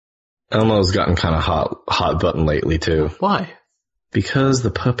 Elmo's gotten kind of hot button lately too. Why? Because the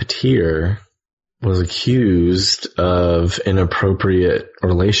puppeteer was accused of inappropriate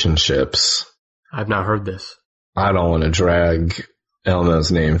relationships. I've not heard this. I don't want to drag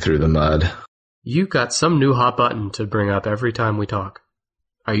Elmo's name through the mud. You got some new hot button to bring up every time we talk.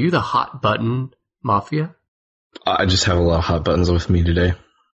 Are you the hot button mafia? I just have a lot of hot buttons with me today.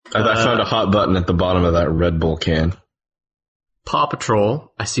 I found a hot button at the bottom of that Red Bull can. Paw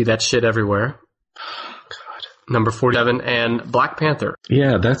Patrol. I see that shit everywhere. God. Number 47, and Black Panther.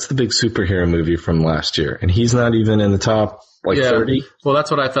 Yeah, that's the big superhero movie from last year. And he's not even in the top, 30? Well,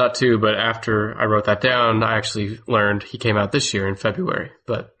 that's what I thought too, but after I wrote that down, I actually learned he came out this year in February.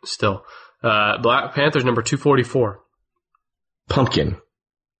 But still. Black Panther's number 244. Pumpkin.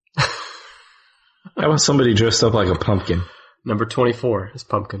 How about somebody dressed up like a pumpkin? Number 24 is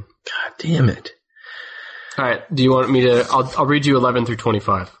Pumpkin. God damn it. All right. Do you want me to... I'll read you 11 through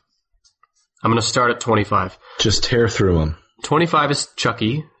 25. I'm going to start at 25. Just tear through them. 25 is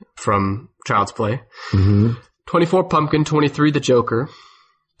Chucky from Child's Play. Mm-hmm. 24, Pumpkin. 23, the Joker.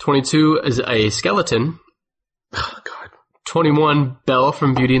 22 is a skeleton. Oh, God. 21, Belle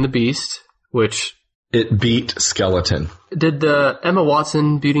from Beauty and the Beast, which... It beat Skeleton. Did the Emma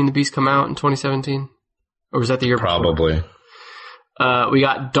Watson Beauty and the Beast come out in 2017? Or was that the year Probably. before? We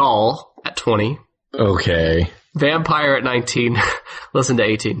got Doll at 20. Okay. Vampire at 19. Listen to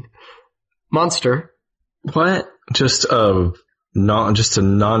 18. Monster. What? Just a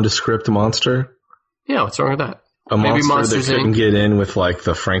nondescript monster? Yeah, what's wrong with that? A Maybe monster that couldn't get in with like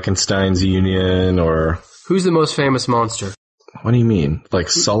the Frankenstein's Union or... Who's the most famous monster? What do you mean? Like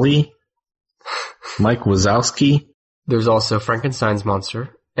Sully? Mike Wazowski? There's also Frankenstein's monster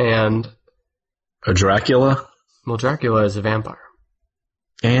and... A Dracula? Well, Dracula is a vampire.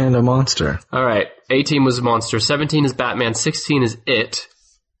 And a monster. All right. 18 was Monster. 17 is Batman. 16 is It.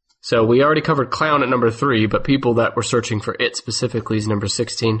 So we already covered Clown at number 3, but people that were searching for It specifically is number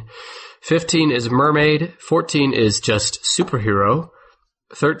 16. 15 is Mermaid. 14 is just Superhero.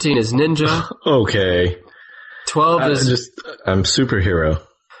 13 is Ninja. Okay. 12 is... I'm superhero.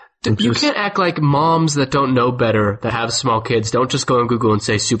 You can't act like moms that don't know better, that have small kids. Don't just go on Google and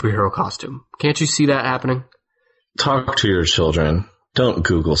say superhero costume. Can't you see that happening? Talk to your children. Don't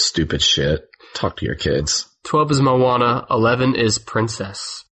Google stupid shit. Talk to your kids. 12 is Moana. 11 is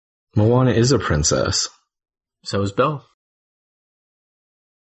Princess. Moana is a princess. So is Belle.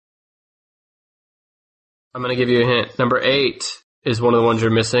 I'm going to give you a hint. Number 8 is one of the ones you're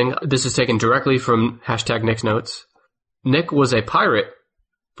missing. This is taken directly from hashtag Nick's notes. Nick was a pirate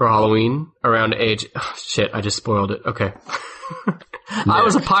for Halloween around age... Oh, shit, I just spoiled it. Okay. I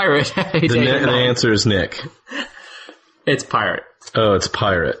was a pirate at age 8 or 9. The answer is Nick. It's pirate. Oh, it's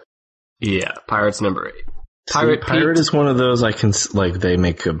pirate. Yeah, pirate's number 8. Pirate is one of those I can, like, they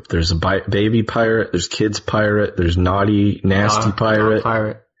make a... There's a baby pirate, there's kids pirate, there's naughty, nasty pirate,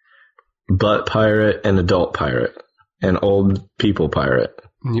 butt pirate, and adult pirate, and old people pirate.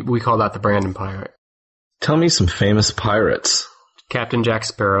 We call that the Brandon pirate. Tell me some famous pirates. Captain Jack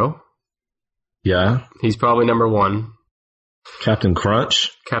Sparrow. Yeah? He's probably number 1. Captain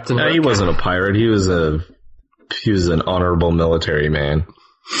Crunch? Captain Hook. He wasn't a pirate. He was an honorable military man.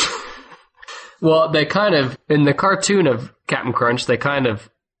 Well, they kind of, in the cartoon of Captain Crunch, they kind of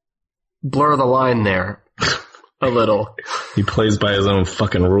blur the line there a little. He plays by his own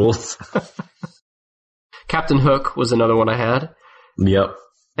fucking rules. Captain Hook was another one I had. Yep.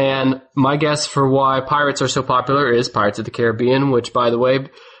 And my guess for why pirates are so popular is Pirates of the Caribbean, which, by the way...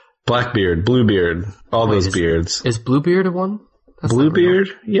 Blackbeard, Bluebeard, all those beards. Is Bluebeard a one? That's Bluebeard?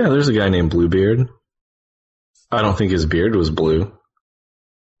 Yeah, there's a guy named Bluebeard. I don't think his beard was blue.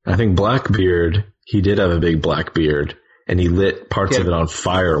 I think Blackbeard, he did have a big black beard, and he lit parts of it on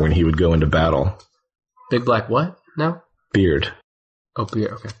fire when he would go into battle. Big black what now? Beard. Oh,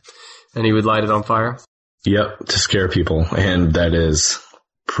 beard, okay. And he would light it on fire? Yep, to scare people, and that is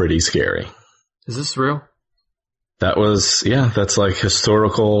pretty scary. Is this real? That's like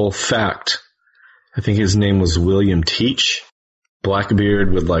historical fact. I think his name was William Teach.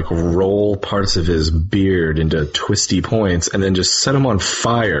 Blackbeard would like roll parts of his beard into twisty points and then just set them on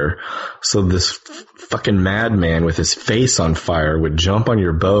fire. So this fucking madman with his face on fire would jump on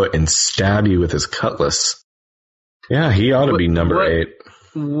your boat and stab you with his cutlass. Yeah, he ought to be number 8.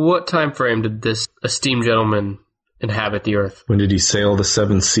 What time frame did this esteemed gentleman inhabit the earth? When did he sail the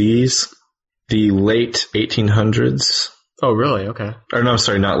 7 seas? The late 1800s. Oh, really? Okay. Or no,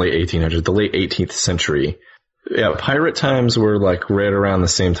 sorry, not late 1800s, the late 18th century. Yeah, pirate times were like right around the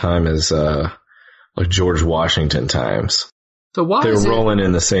same time as like George Washington times. So why they were rolling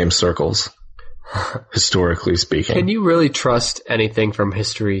in the same circles, historically speaking. Can you really trust anything from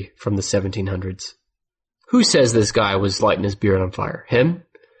history from the 1700s? Who says this guy was lighting his beard on fire? Him?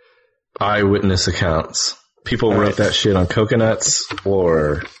 Eyewitness accounts. People wrote that shit on coconuts,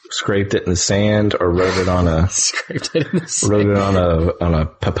 or scraped it in the sand, or wrote it on a wrote it on a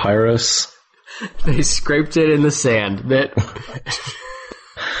papyrus. They scraped it in the sand. That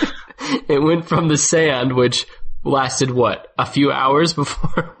it went from the sand, which lasted what, a few hours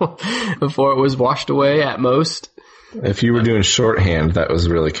before it was washed away at most. If you were doing shorthand, that was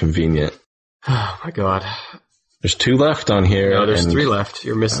really convenient. Oh my god! There's 2 left on here. No, there's 3 left.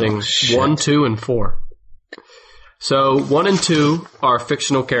 You're missing 1, 2, and 4. So 1 and 2 are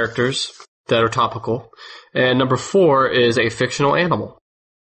fictional characters that are topical, and number 4 is a fictional animal.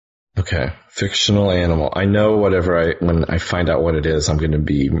 Okay, fictional animal. I know when I find out what it is, I'm going to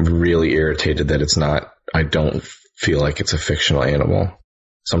be really irritated that it's not. I don't feel like it's a fictional animal.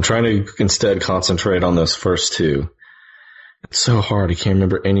 So I'm trying to instead concentrate on those first 2. It's so hard. I can't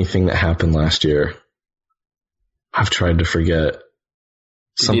remember anything that happened last year. I've tried to forget.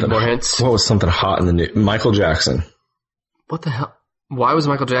 Need more hints? What was something hot in the news? Michael Jackson. What the hell? Why was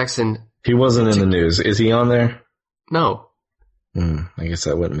Michael Jackson... He wasn't in the news. Is he on there? No. I guess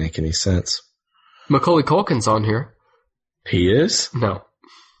that wouldn't make any sense. Macaulay Culkin's on here. He is? No.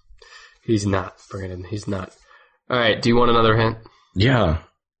 He's not, Brandon. He's not. All right, do you want another hint? Yeah.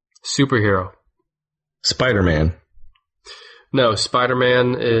 Superhero. Spider-Man. No,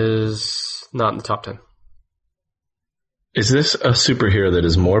 Spider-Man is not in the top 10. Is this a superhero that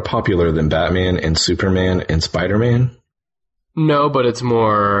is more popular than Batman and Superman and Spider-Man? No, but it's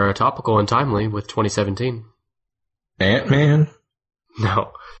more topical and timely with 2017. Ant-Man?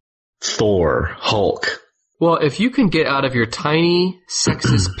 No. Thor. Hulk. Well, if you can get out of your tiny,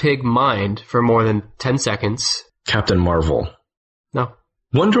 sexist pig mind for more than 10 seconds Captain Marvel. No.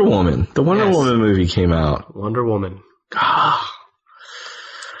 Wonder Woman. The Wonder Yes. Woman movie came out. Wonder Woman. I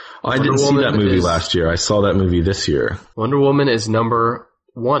didn't see that movie last year. I saw that movie this year. Wonder Woman is number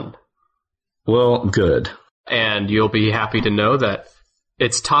 1. Well, good. And you'll be happy to know that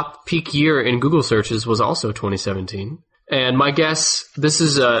its top peak year in Google searches was also 2017. And my guess, this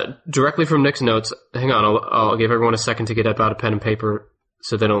is directly from Nick's notes. Hang on, I'll give everyone a second to get up out a pen and paper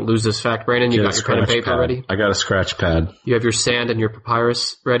so they don't lose this fact. Brandon, you got your pen and paper ready? I got a scratch pad. You have your sand and your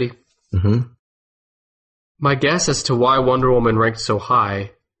papyrus ready? Mm-hmm. My guess as to why Wonder Woman ranked so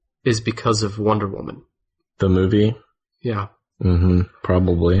high is because of Wonder Woman. The movie? Yeah. Mm-hmm.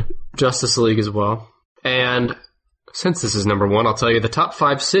 Probably. Justice League as well. And since this is number 1, I'll tell you the top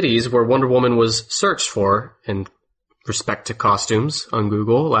 5 cities where Wonder Woman was searched for in respect to costumes on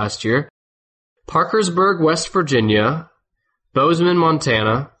Google last year. Parkersburg, West Virginia, Bozeman,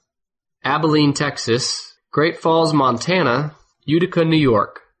 Montana, Abilene, Texas, Great Falls, Montana, Utica, New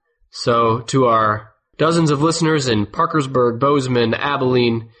York. So to our dozens of listeners in Parkersburg, Bozeman,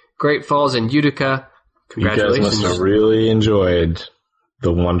 Abilene, Great Falls, and Utica, congratulations. You guys must have really enjoyed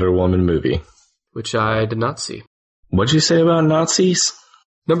the Wonder Woman movie. Which I did not see. What'd you say about Nazis?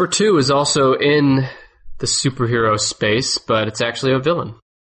 Number 2 is also in the superhero space, but it's actually a villain.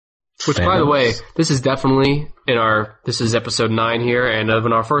 Which, by the way, this is definitely this is episode 9 here, and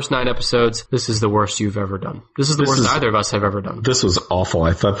in our first 9 episodes, this is the worst you've ever done. This is the worst either of us have ever done. This was awful.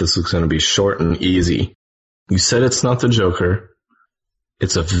 I thought this was going to be short and easy. You said it's not the Joker.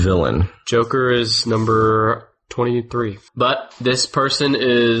 It's a villain. Joker is number 23. But this person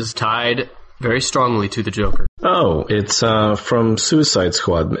is tied very strongly to the Joker. Oh, it's from Suicide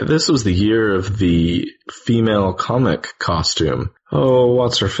Squad. This was the year of the female comic costume. Oh,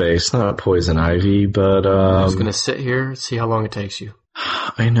 what's her face? Not Poison Ivy, but I'm just gonna sit here and see how long it takes you.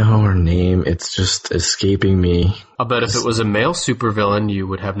 I know her name. It's just escaping me. I'll bet if it was a male supervillain, you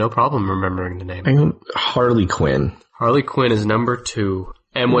would have no problem remembering the name. Harley Quinn. Harley Quinn is number 2.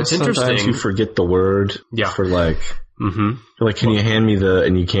 And what's Sometimes interesting... you forget the word for like... Mm-hmm. Like, can you hand me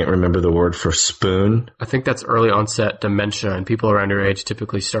and you can't remember the word for spoon? I think that's early onset dementia, and people around your age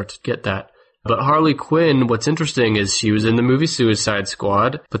typically start to get that. But Harley Quinn, what's interesting is she was in the movie Suicide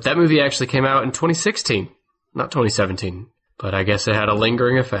Squad, but that movie actually came out in 2016, not 2017. But I guess it had a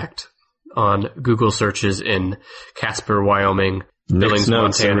lingering effect on Google searches in Casper, Wyoming, Billings,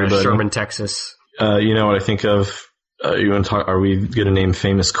 Montana, Sherman, Texas. You know what I think of? You want to talk? Are we going to name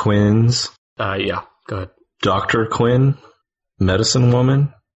famous Quinns? Yeah, go ahead. Dr. Quinn, Medicine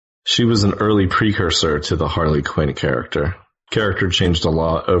Woman. She was an early precursor to the Harley Quinn character. Character changed a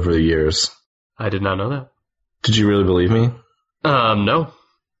lot over the years. I did not know that. Did you really believe me? No.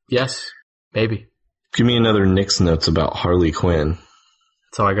 Yes. Maybe. Give me another Nick's notes about Harley Quinn.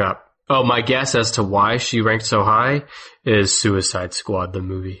 That's all I got. Oh, my guess as to why she ranked so high is Suicide Squad, the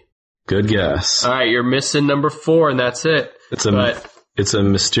movie. Good guess. All right, you're missing number 4, and that's it. It's a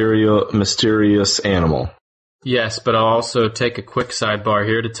mysterious animal. Yes, but I'll also take a quick sidebar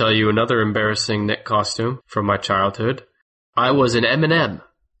here to tell you another embarrassing Nick costume from my childhood. I was an M&M.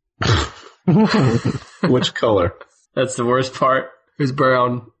 Which color? That's the worst part. It was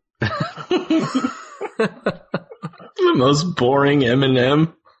brown. The most boring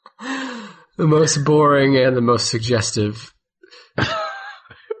M&M. The most boring and the most suggestive.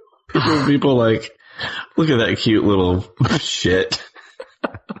 People like, look at that cute little shit.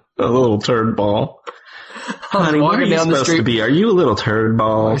 A little turd ball. Honey, what are you supposed to be? Are you a little turd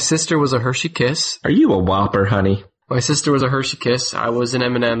ball? My sister was a Hershey Kiss. Are you a Whopper, honey? My sister was a Hershey Kiss. I was an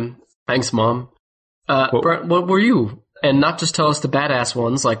M&M. Thanks, Mom. Brent, what were you? And not just tell us the badass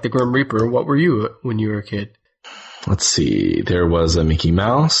ones like the Grim Reaper. What were you when you were a kid? Let's see. There was a Mickey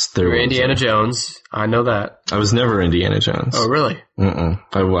Mouse. You were Indiana Jones. I know that. I was never Indiana Jones. Oh, really?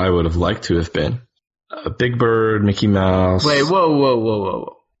 I would have liked to have been. Big Bird, Mickey Mouse. Wait,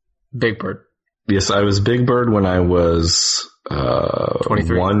 whoa. Big Bird. Yes, I was Big Bird when I was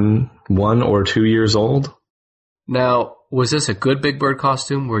 23. 1 or 2 years old. Now, was this a good Big Bird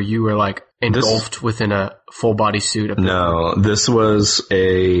costume where you were like engulfed within a full body suit? No, this was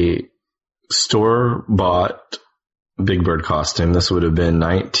a store-bought Big Bird costume. This would have been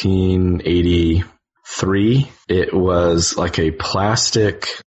 1983. It was like a plastic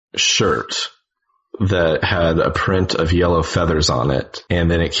shirt that had a print of yellow feathers on it.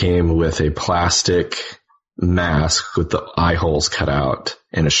 And then it came with a plastic mask with the eye holes cut out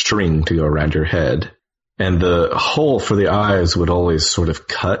and a string to go around your head. And the hole for the eyes would always sort of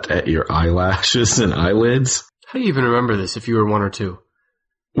cut at your eyelashes and eyelids. How do you even remember this if you were 1 or 2?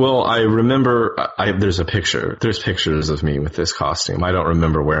 Well, I remember, there's a picture. There's pictures of me with this costume. I don't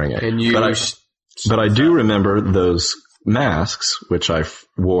remember wearing it. Can you But I do remember those masks, which I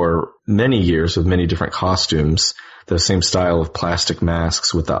wore many years with many different costumes. The same style of plastic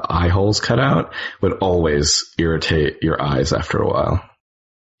masks with the eye holes cut out would always irritate your eyes after a while.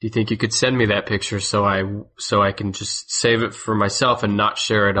 Do you think you could send me that picture so I can just save it for myself and not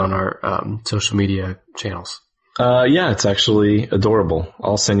share it on our social media channels? Yeah, it's actually adorable.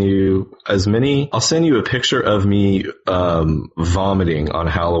 I'll send you a picture of me vomiting on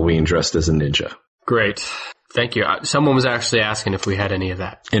Halloween dressed as a ninja. Great. Thank you. Someone was actually asking if we had any of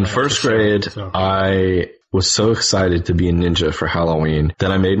that. In first grade, I was so excited to be a ninja for Halloween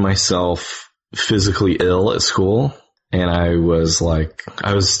that I made myself physically ill at school. And I was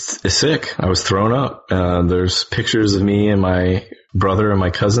sick. I was thrown up. There's pictures of me and my brother and my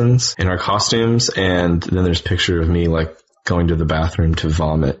cousins in our costumes. And then there's a picture of me like going to the bathroom to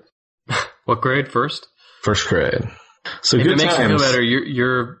vomit. What grade? First grade. So if good it makes times. you feel better,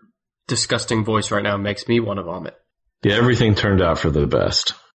 your disgusting voice right now makes me want to vomit. Yeah, everything turned out for the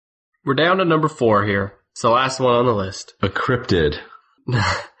best. We're down to number 4 here. It's the last one on the list. A cryptid.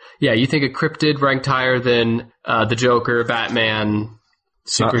 Yeah, you think a cryptid ranked higher than the Joker, Batman,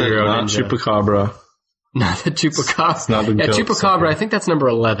 superhero, not ninja? Chupacabra. Not the Chupacabra. It's not the Chupacabra. I think that's number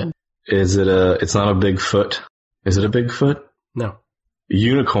 11. Is it it's not a Bigfoot. Is it a Bigfoot? No.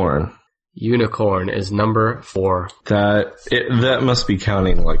 Unicorn. Unicorn is number 4. That must be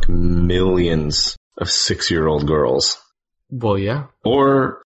counting like millions of 6-year-old girls. Well, yeah.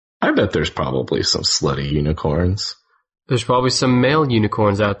 Or I bet there's probably some slutty unicorns. There's probably some male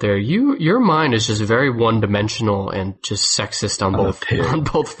unicorns out there. Your mind is just very one-dimensional and just sexist on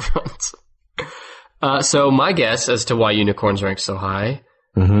both fronts. So my guess as to why unicorns rank so high,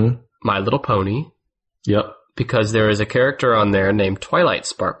 My Little Pony. Yep. Because there is a character on there named Twilight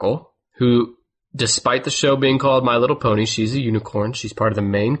Sparkle, who, despite the show being called My Little Pony, she's a unicorn. She's part of the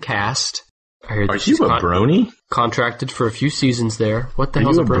main cast. I heard Are you a brony? Contracted for a few seasons there. What the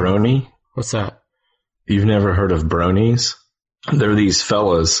hell's a brony? What's that? You've never heard of bronies? They're these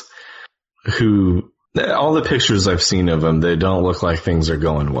fellas who, all the pictures I've seen of them, they don't look like things are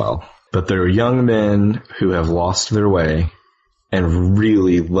going well. But they're young men who have lost their way and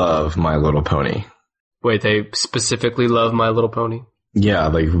really love My Little Pony. Wait, they specifically love My Little Pony? Yeah,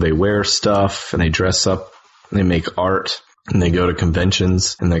 they wear stuff and they dress up and they make art and they go to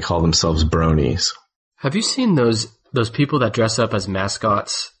conventions and they call themselves bronies. Have you seen those people that dress up as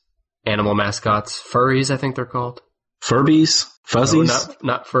mascots? Animal mascots? Furries, I think they're called. Furbies? Fuzzies? No,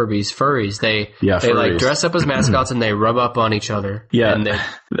 not Furbies. Furries. They furries. like dress up as mascots and they rub up on each other. Yeah. And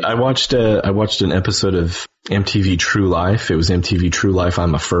I watched an episode of MTV True Life. It was MTV True Life,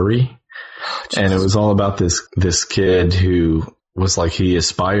 I'm a Furry. And it was all about this kid who was like, he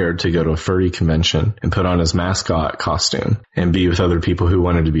aspired to go to a furry convention and put on his mascot costume and be with other people who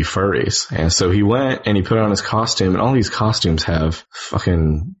wanted to be furries. And so he went and he put on his costume, and all these costumes have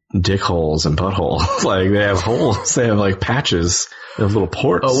fucking dick holes and buttholes. Like, they have holes. They have like patches. They have little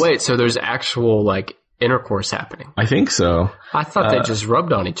ports. Oh wait, so there's actual like intercourse happening. I think so. I thought they just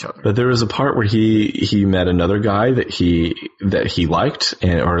rubbed on each other. But there was a part where he met another guy that he liked,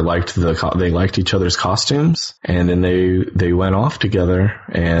 they liked each other's costumes, and then they went off together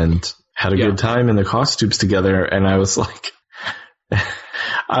and had a good time in their costumes together. And I was like,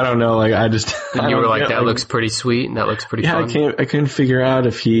 I don't know, like And you were like, that looks pretty sweet and that looks pretty fun. I couldn't figure out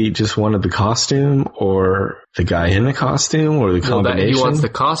if he just wanted the costume or the guy in the costume or the combination. He wants the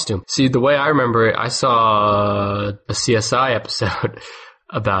costume. See, the way I remember it, I saw a CSI episode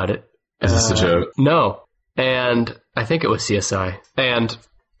about it. Is this a joke? No. And I think it was CSI. And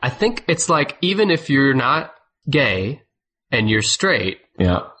I think it's like, even if you're not gay and you're straight,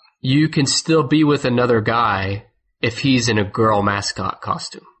 yeah, you can still be with another guy if he's in a girl mascot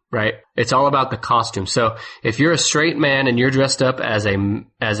costume, right? It's all about the costume. So if you're a straight man and you're dressed up as a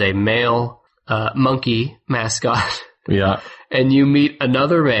male monkey mascot, yeah, and you meet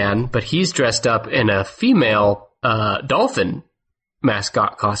another man, but he's dressed up in a female dolphin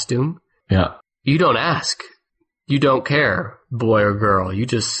mascot costume, yeah, you don't ask. You don't care, boy or girl. You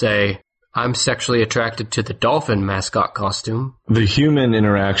just say, I'm sexually attracted to the dolphin mascot costume. The human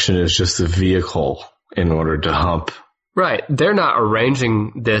interaction is just a vehicle in order to hump. Right. They're not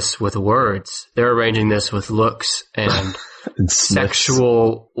arranging this with words. They're arranging this with looks and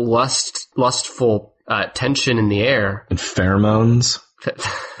sexual lustful tension in the air. And pheromones.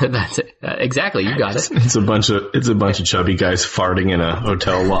 That's it. Exactly. You got it. It's a bunch of chubby guys farting in a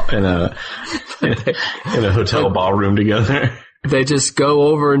hotel ballroom together. They just go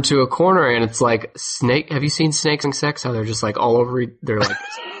over into a corner and it's like Snake. Have you seen Snakes and Sex? How they're just like all over. They're like,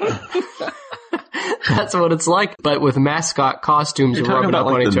 That's what it's like, but with mascot costumes. You're talking about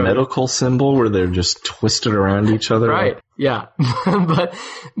like the medical symbol where they're just twisted around each other? Right, yeah.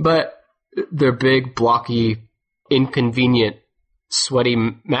 but they're big, blocky, inconvenient, sweaty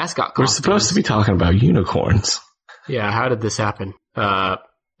mascot costumes. We're supposed to be talking about unicorns. Yeah, how did this happen?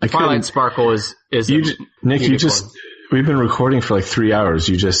 Twilight Sparkle is Nick, we've been recording for like 3 hours.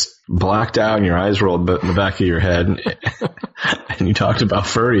 You just blacked out and your eyes rolled in the back of your head and you talked about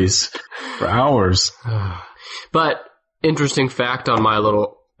furries for hours. But interesting fact on my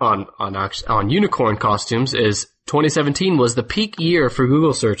little, on unicorn costumes is 2017 was the peak year for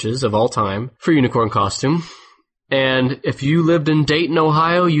Google searches of all time for unicorn costume. And if you lived in Dayton,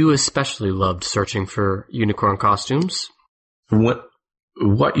 Ohio, you especially loved searching for unicorn costumes.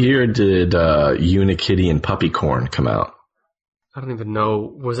 What year did Unikitty and Puppycorn come out? I don't even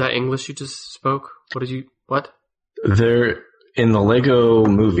know. Was that English you just spoke? What? There, in the Lego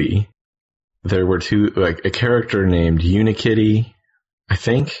movie, there were two, like a character named Unikitty, I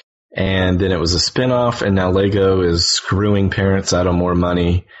think, and then it was a spin-off, and now Lego is screwing parents out of more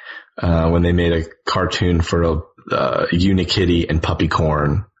money when they made a cartoon for Unikitty and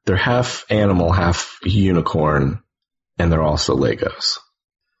Puppycorn. They're half animal, half unicorn, and they're also Legos.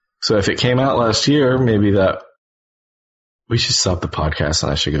 So if it came out last year, maybe we should stop the podcast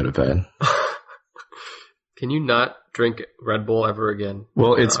and I should go to bed. Can you not drink Red Bull ever again?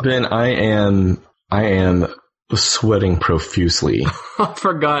 Well, it's been, I am sweating profusely. I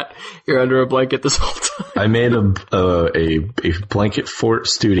forgot you're under a blanket this whole time. I made a blanket fort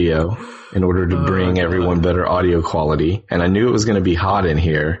studio in order to bring everyone better audio quality. And I knew it was going to be hot in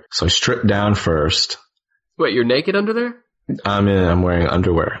here. So I stripped down first. Wait, you're naked under there? I'm wearing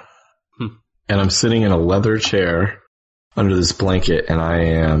underwear. And I'm sitting in a leather chair under this blanket, and I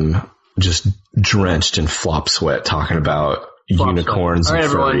am just drenched in flop sweat talking about unicorns and furries.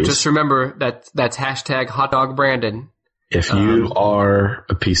 All right, everyone, just remember that's hashtag #HotDogBrandon. If you are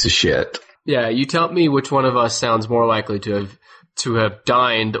a piece of shit. Yeah, you tell me which one of us sounds more likely to have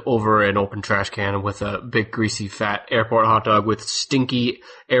dined over an open trash can with a big, greasy, fat airport hot dog with stinky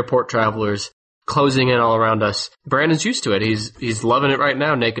airport travelers closing in all around us. Brandon's used to it. He's loving it right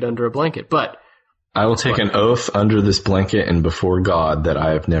now, naked under a blanket. But I will take an oath under this blanket and before God that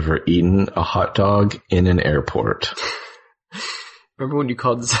I have never eaten a hot dog in an airport. Remember when you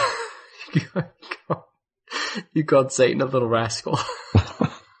called Satan a little rascal?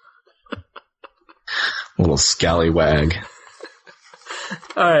 Little scallywag.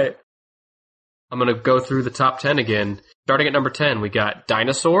 All right. I'm going to go through the top 10 again. Starting at number 10, we got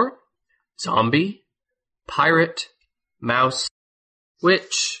dinosaur, zombie, pirate, mouse,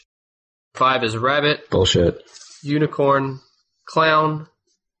 witch. 5 is rabbit. Bullshit. Unicorn, clown,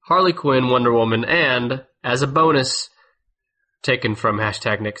 Harley Quinn, Wonder Woman, and, as a bonus, taken from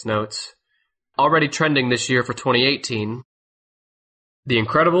hashtag Nick's Notes, already trending this year for 2018, The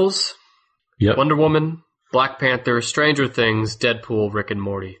Incredibles, yep. Wonder Woman, Black Panther, Stranger Things, Deadpool, Rick and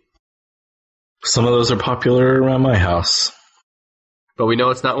Morty. Some of those are popular around my house. But we know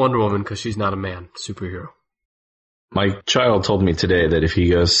it's not Wonder Woman because she's not a man, superhero. My child told me today that if he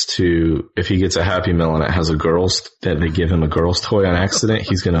gets a Happy Meal and it has that they give him a girl's toy on accident,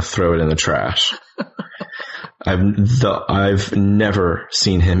 he's going to throw it in the trash. I've never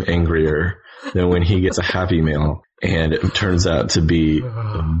seen him angrier than when he gets a Happy Meal and it turns out to be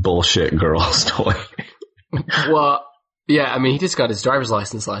a bullshit girl's toy. Well, yeah, I mean, he just got his driver's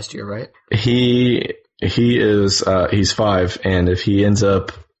license last year, right? He's 5, and if he ends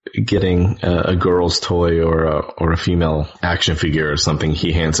up getting a girl's toy or a female action figure or something,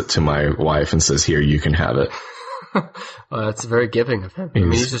 he hands it to my wife and says, "Here, you can have it." Well, that's very giving of him.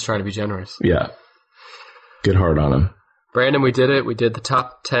 He's just trying to be generous. Yeah. Good heart on him. Brandon, we did it. We did the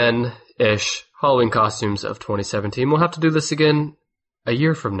top 10-ish Halloween costumes of 2017. We'll have to do this again a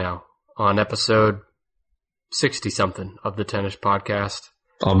year from now on episode 60-something of the 10-ish podcast.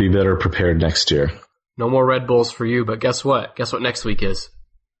 I'll be better prepared next year. No more Red Bulls for you, but guess what? Guess what next week is?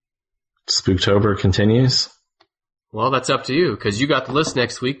 Spooktober continues? Well, that's up to you, because you got the list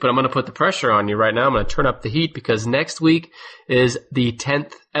next week, but I'm going to put the pressure on you right now. I'm going to turn up the heat, because next week is the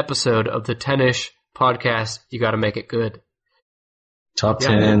 10th episode of the 10-ish podcast. You got to make it good. Top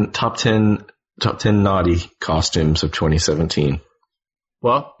 10 naughty costumes of 2017.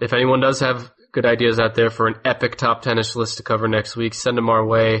 Well, if anyone does have good ideas out there for an epic top 10-ish list to cover next week, send them our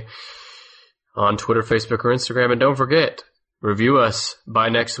way on Twitter, Facebook, or Instagram. And don't forget, review us by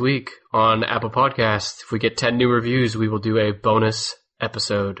next week on Apple Podcasts. If we get 10 new reviews, we will do a bonus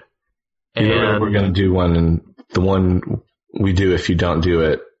episode. And we're going to do one, and the one we do, if you don't do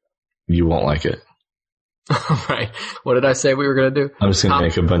it, you won't like it. Right. What did I say we were going to do? I'm just going to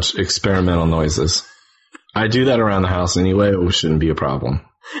make a bunch of experimental noises. I do that around the house anyway. It shouldn't be a problem.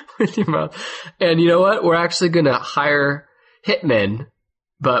 With your mouth. And you know what? We're actually going to hire hitmen,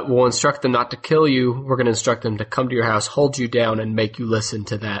 but we'll instruct them not to kill you. We're going to instruct them to come to your house, hold you down, and make you listen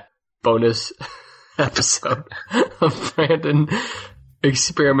to that bonus episode of Brandon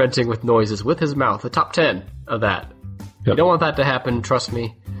experimenting with noises with his mouth. The top 10 of that. Yep. You don't want that to happen, trust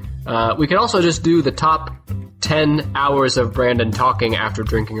me. We can also just do the top 10 hours of Brandon talking after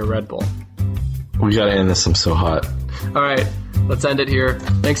drinking a Red Bull. We gotta end this. I'm so hot. All right, let's end it here.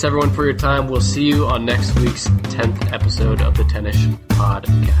 Thanks, everyone, for your time. We'll see you on next week's 10th episode of the Tennis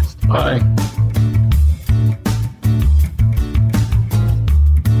Podcast. Bye.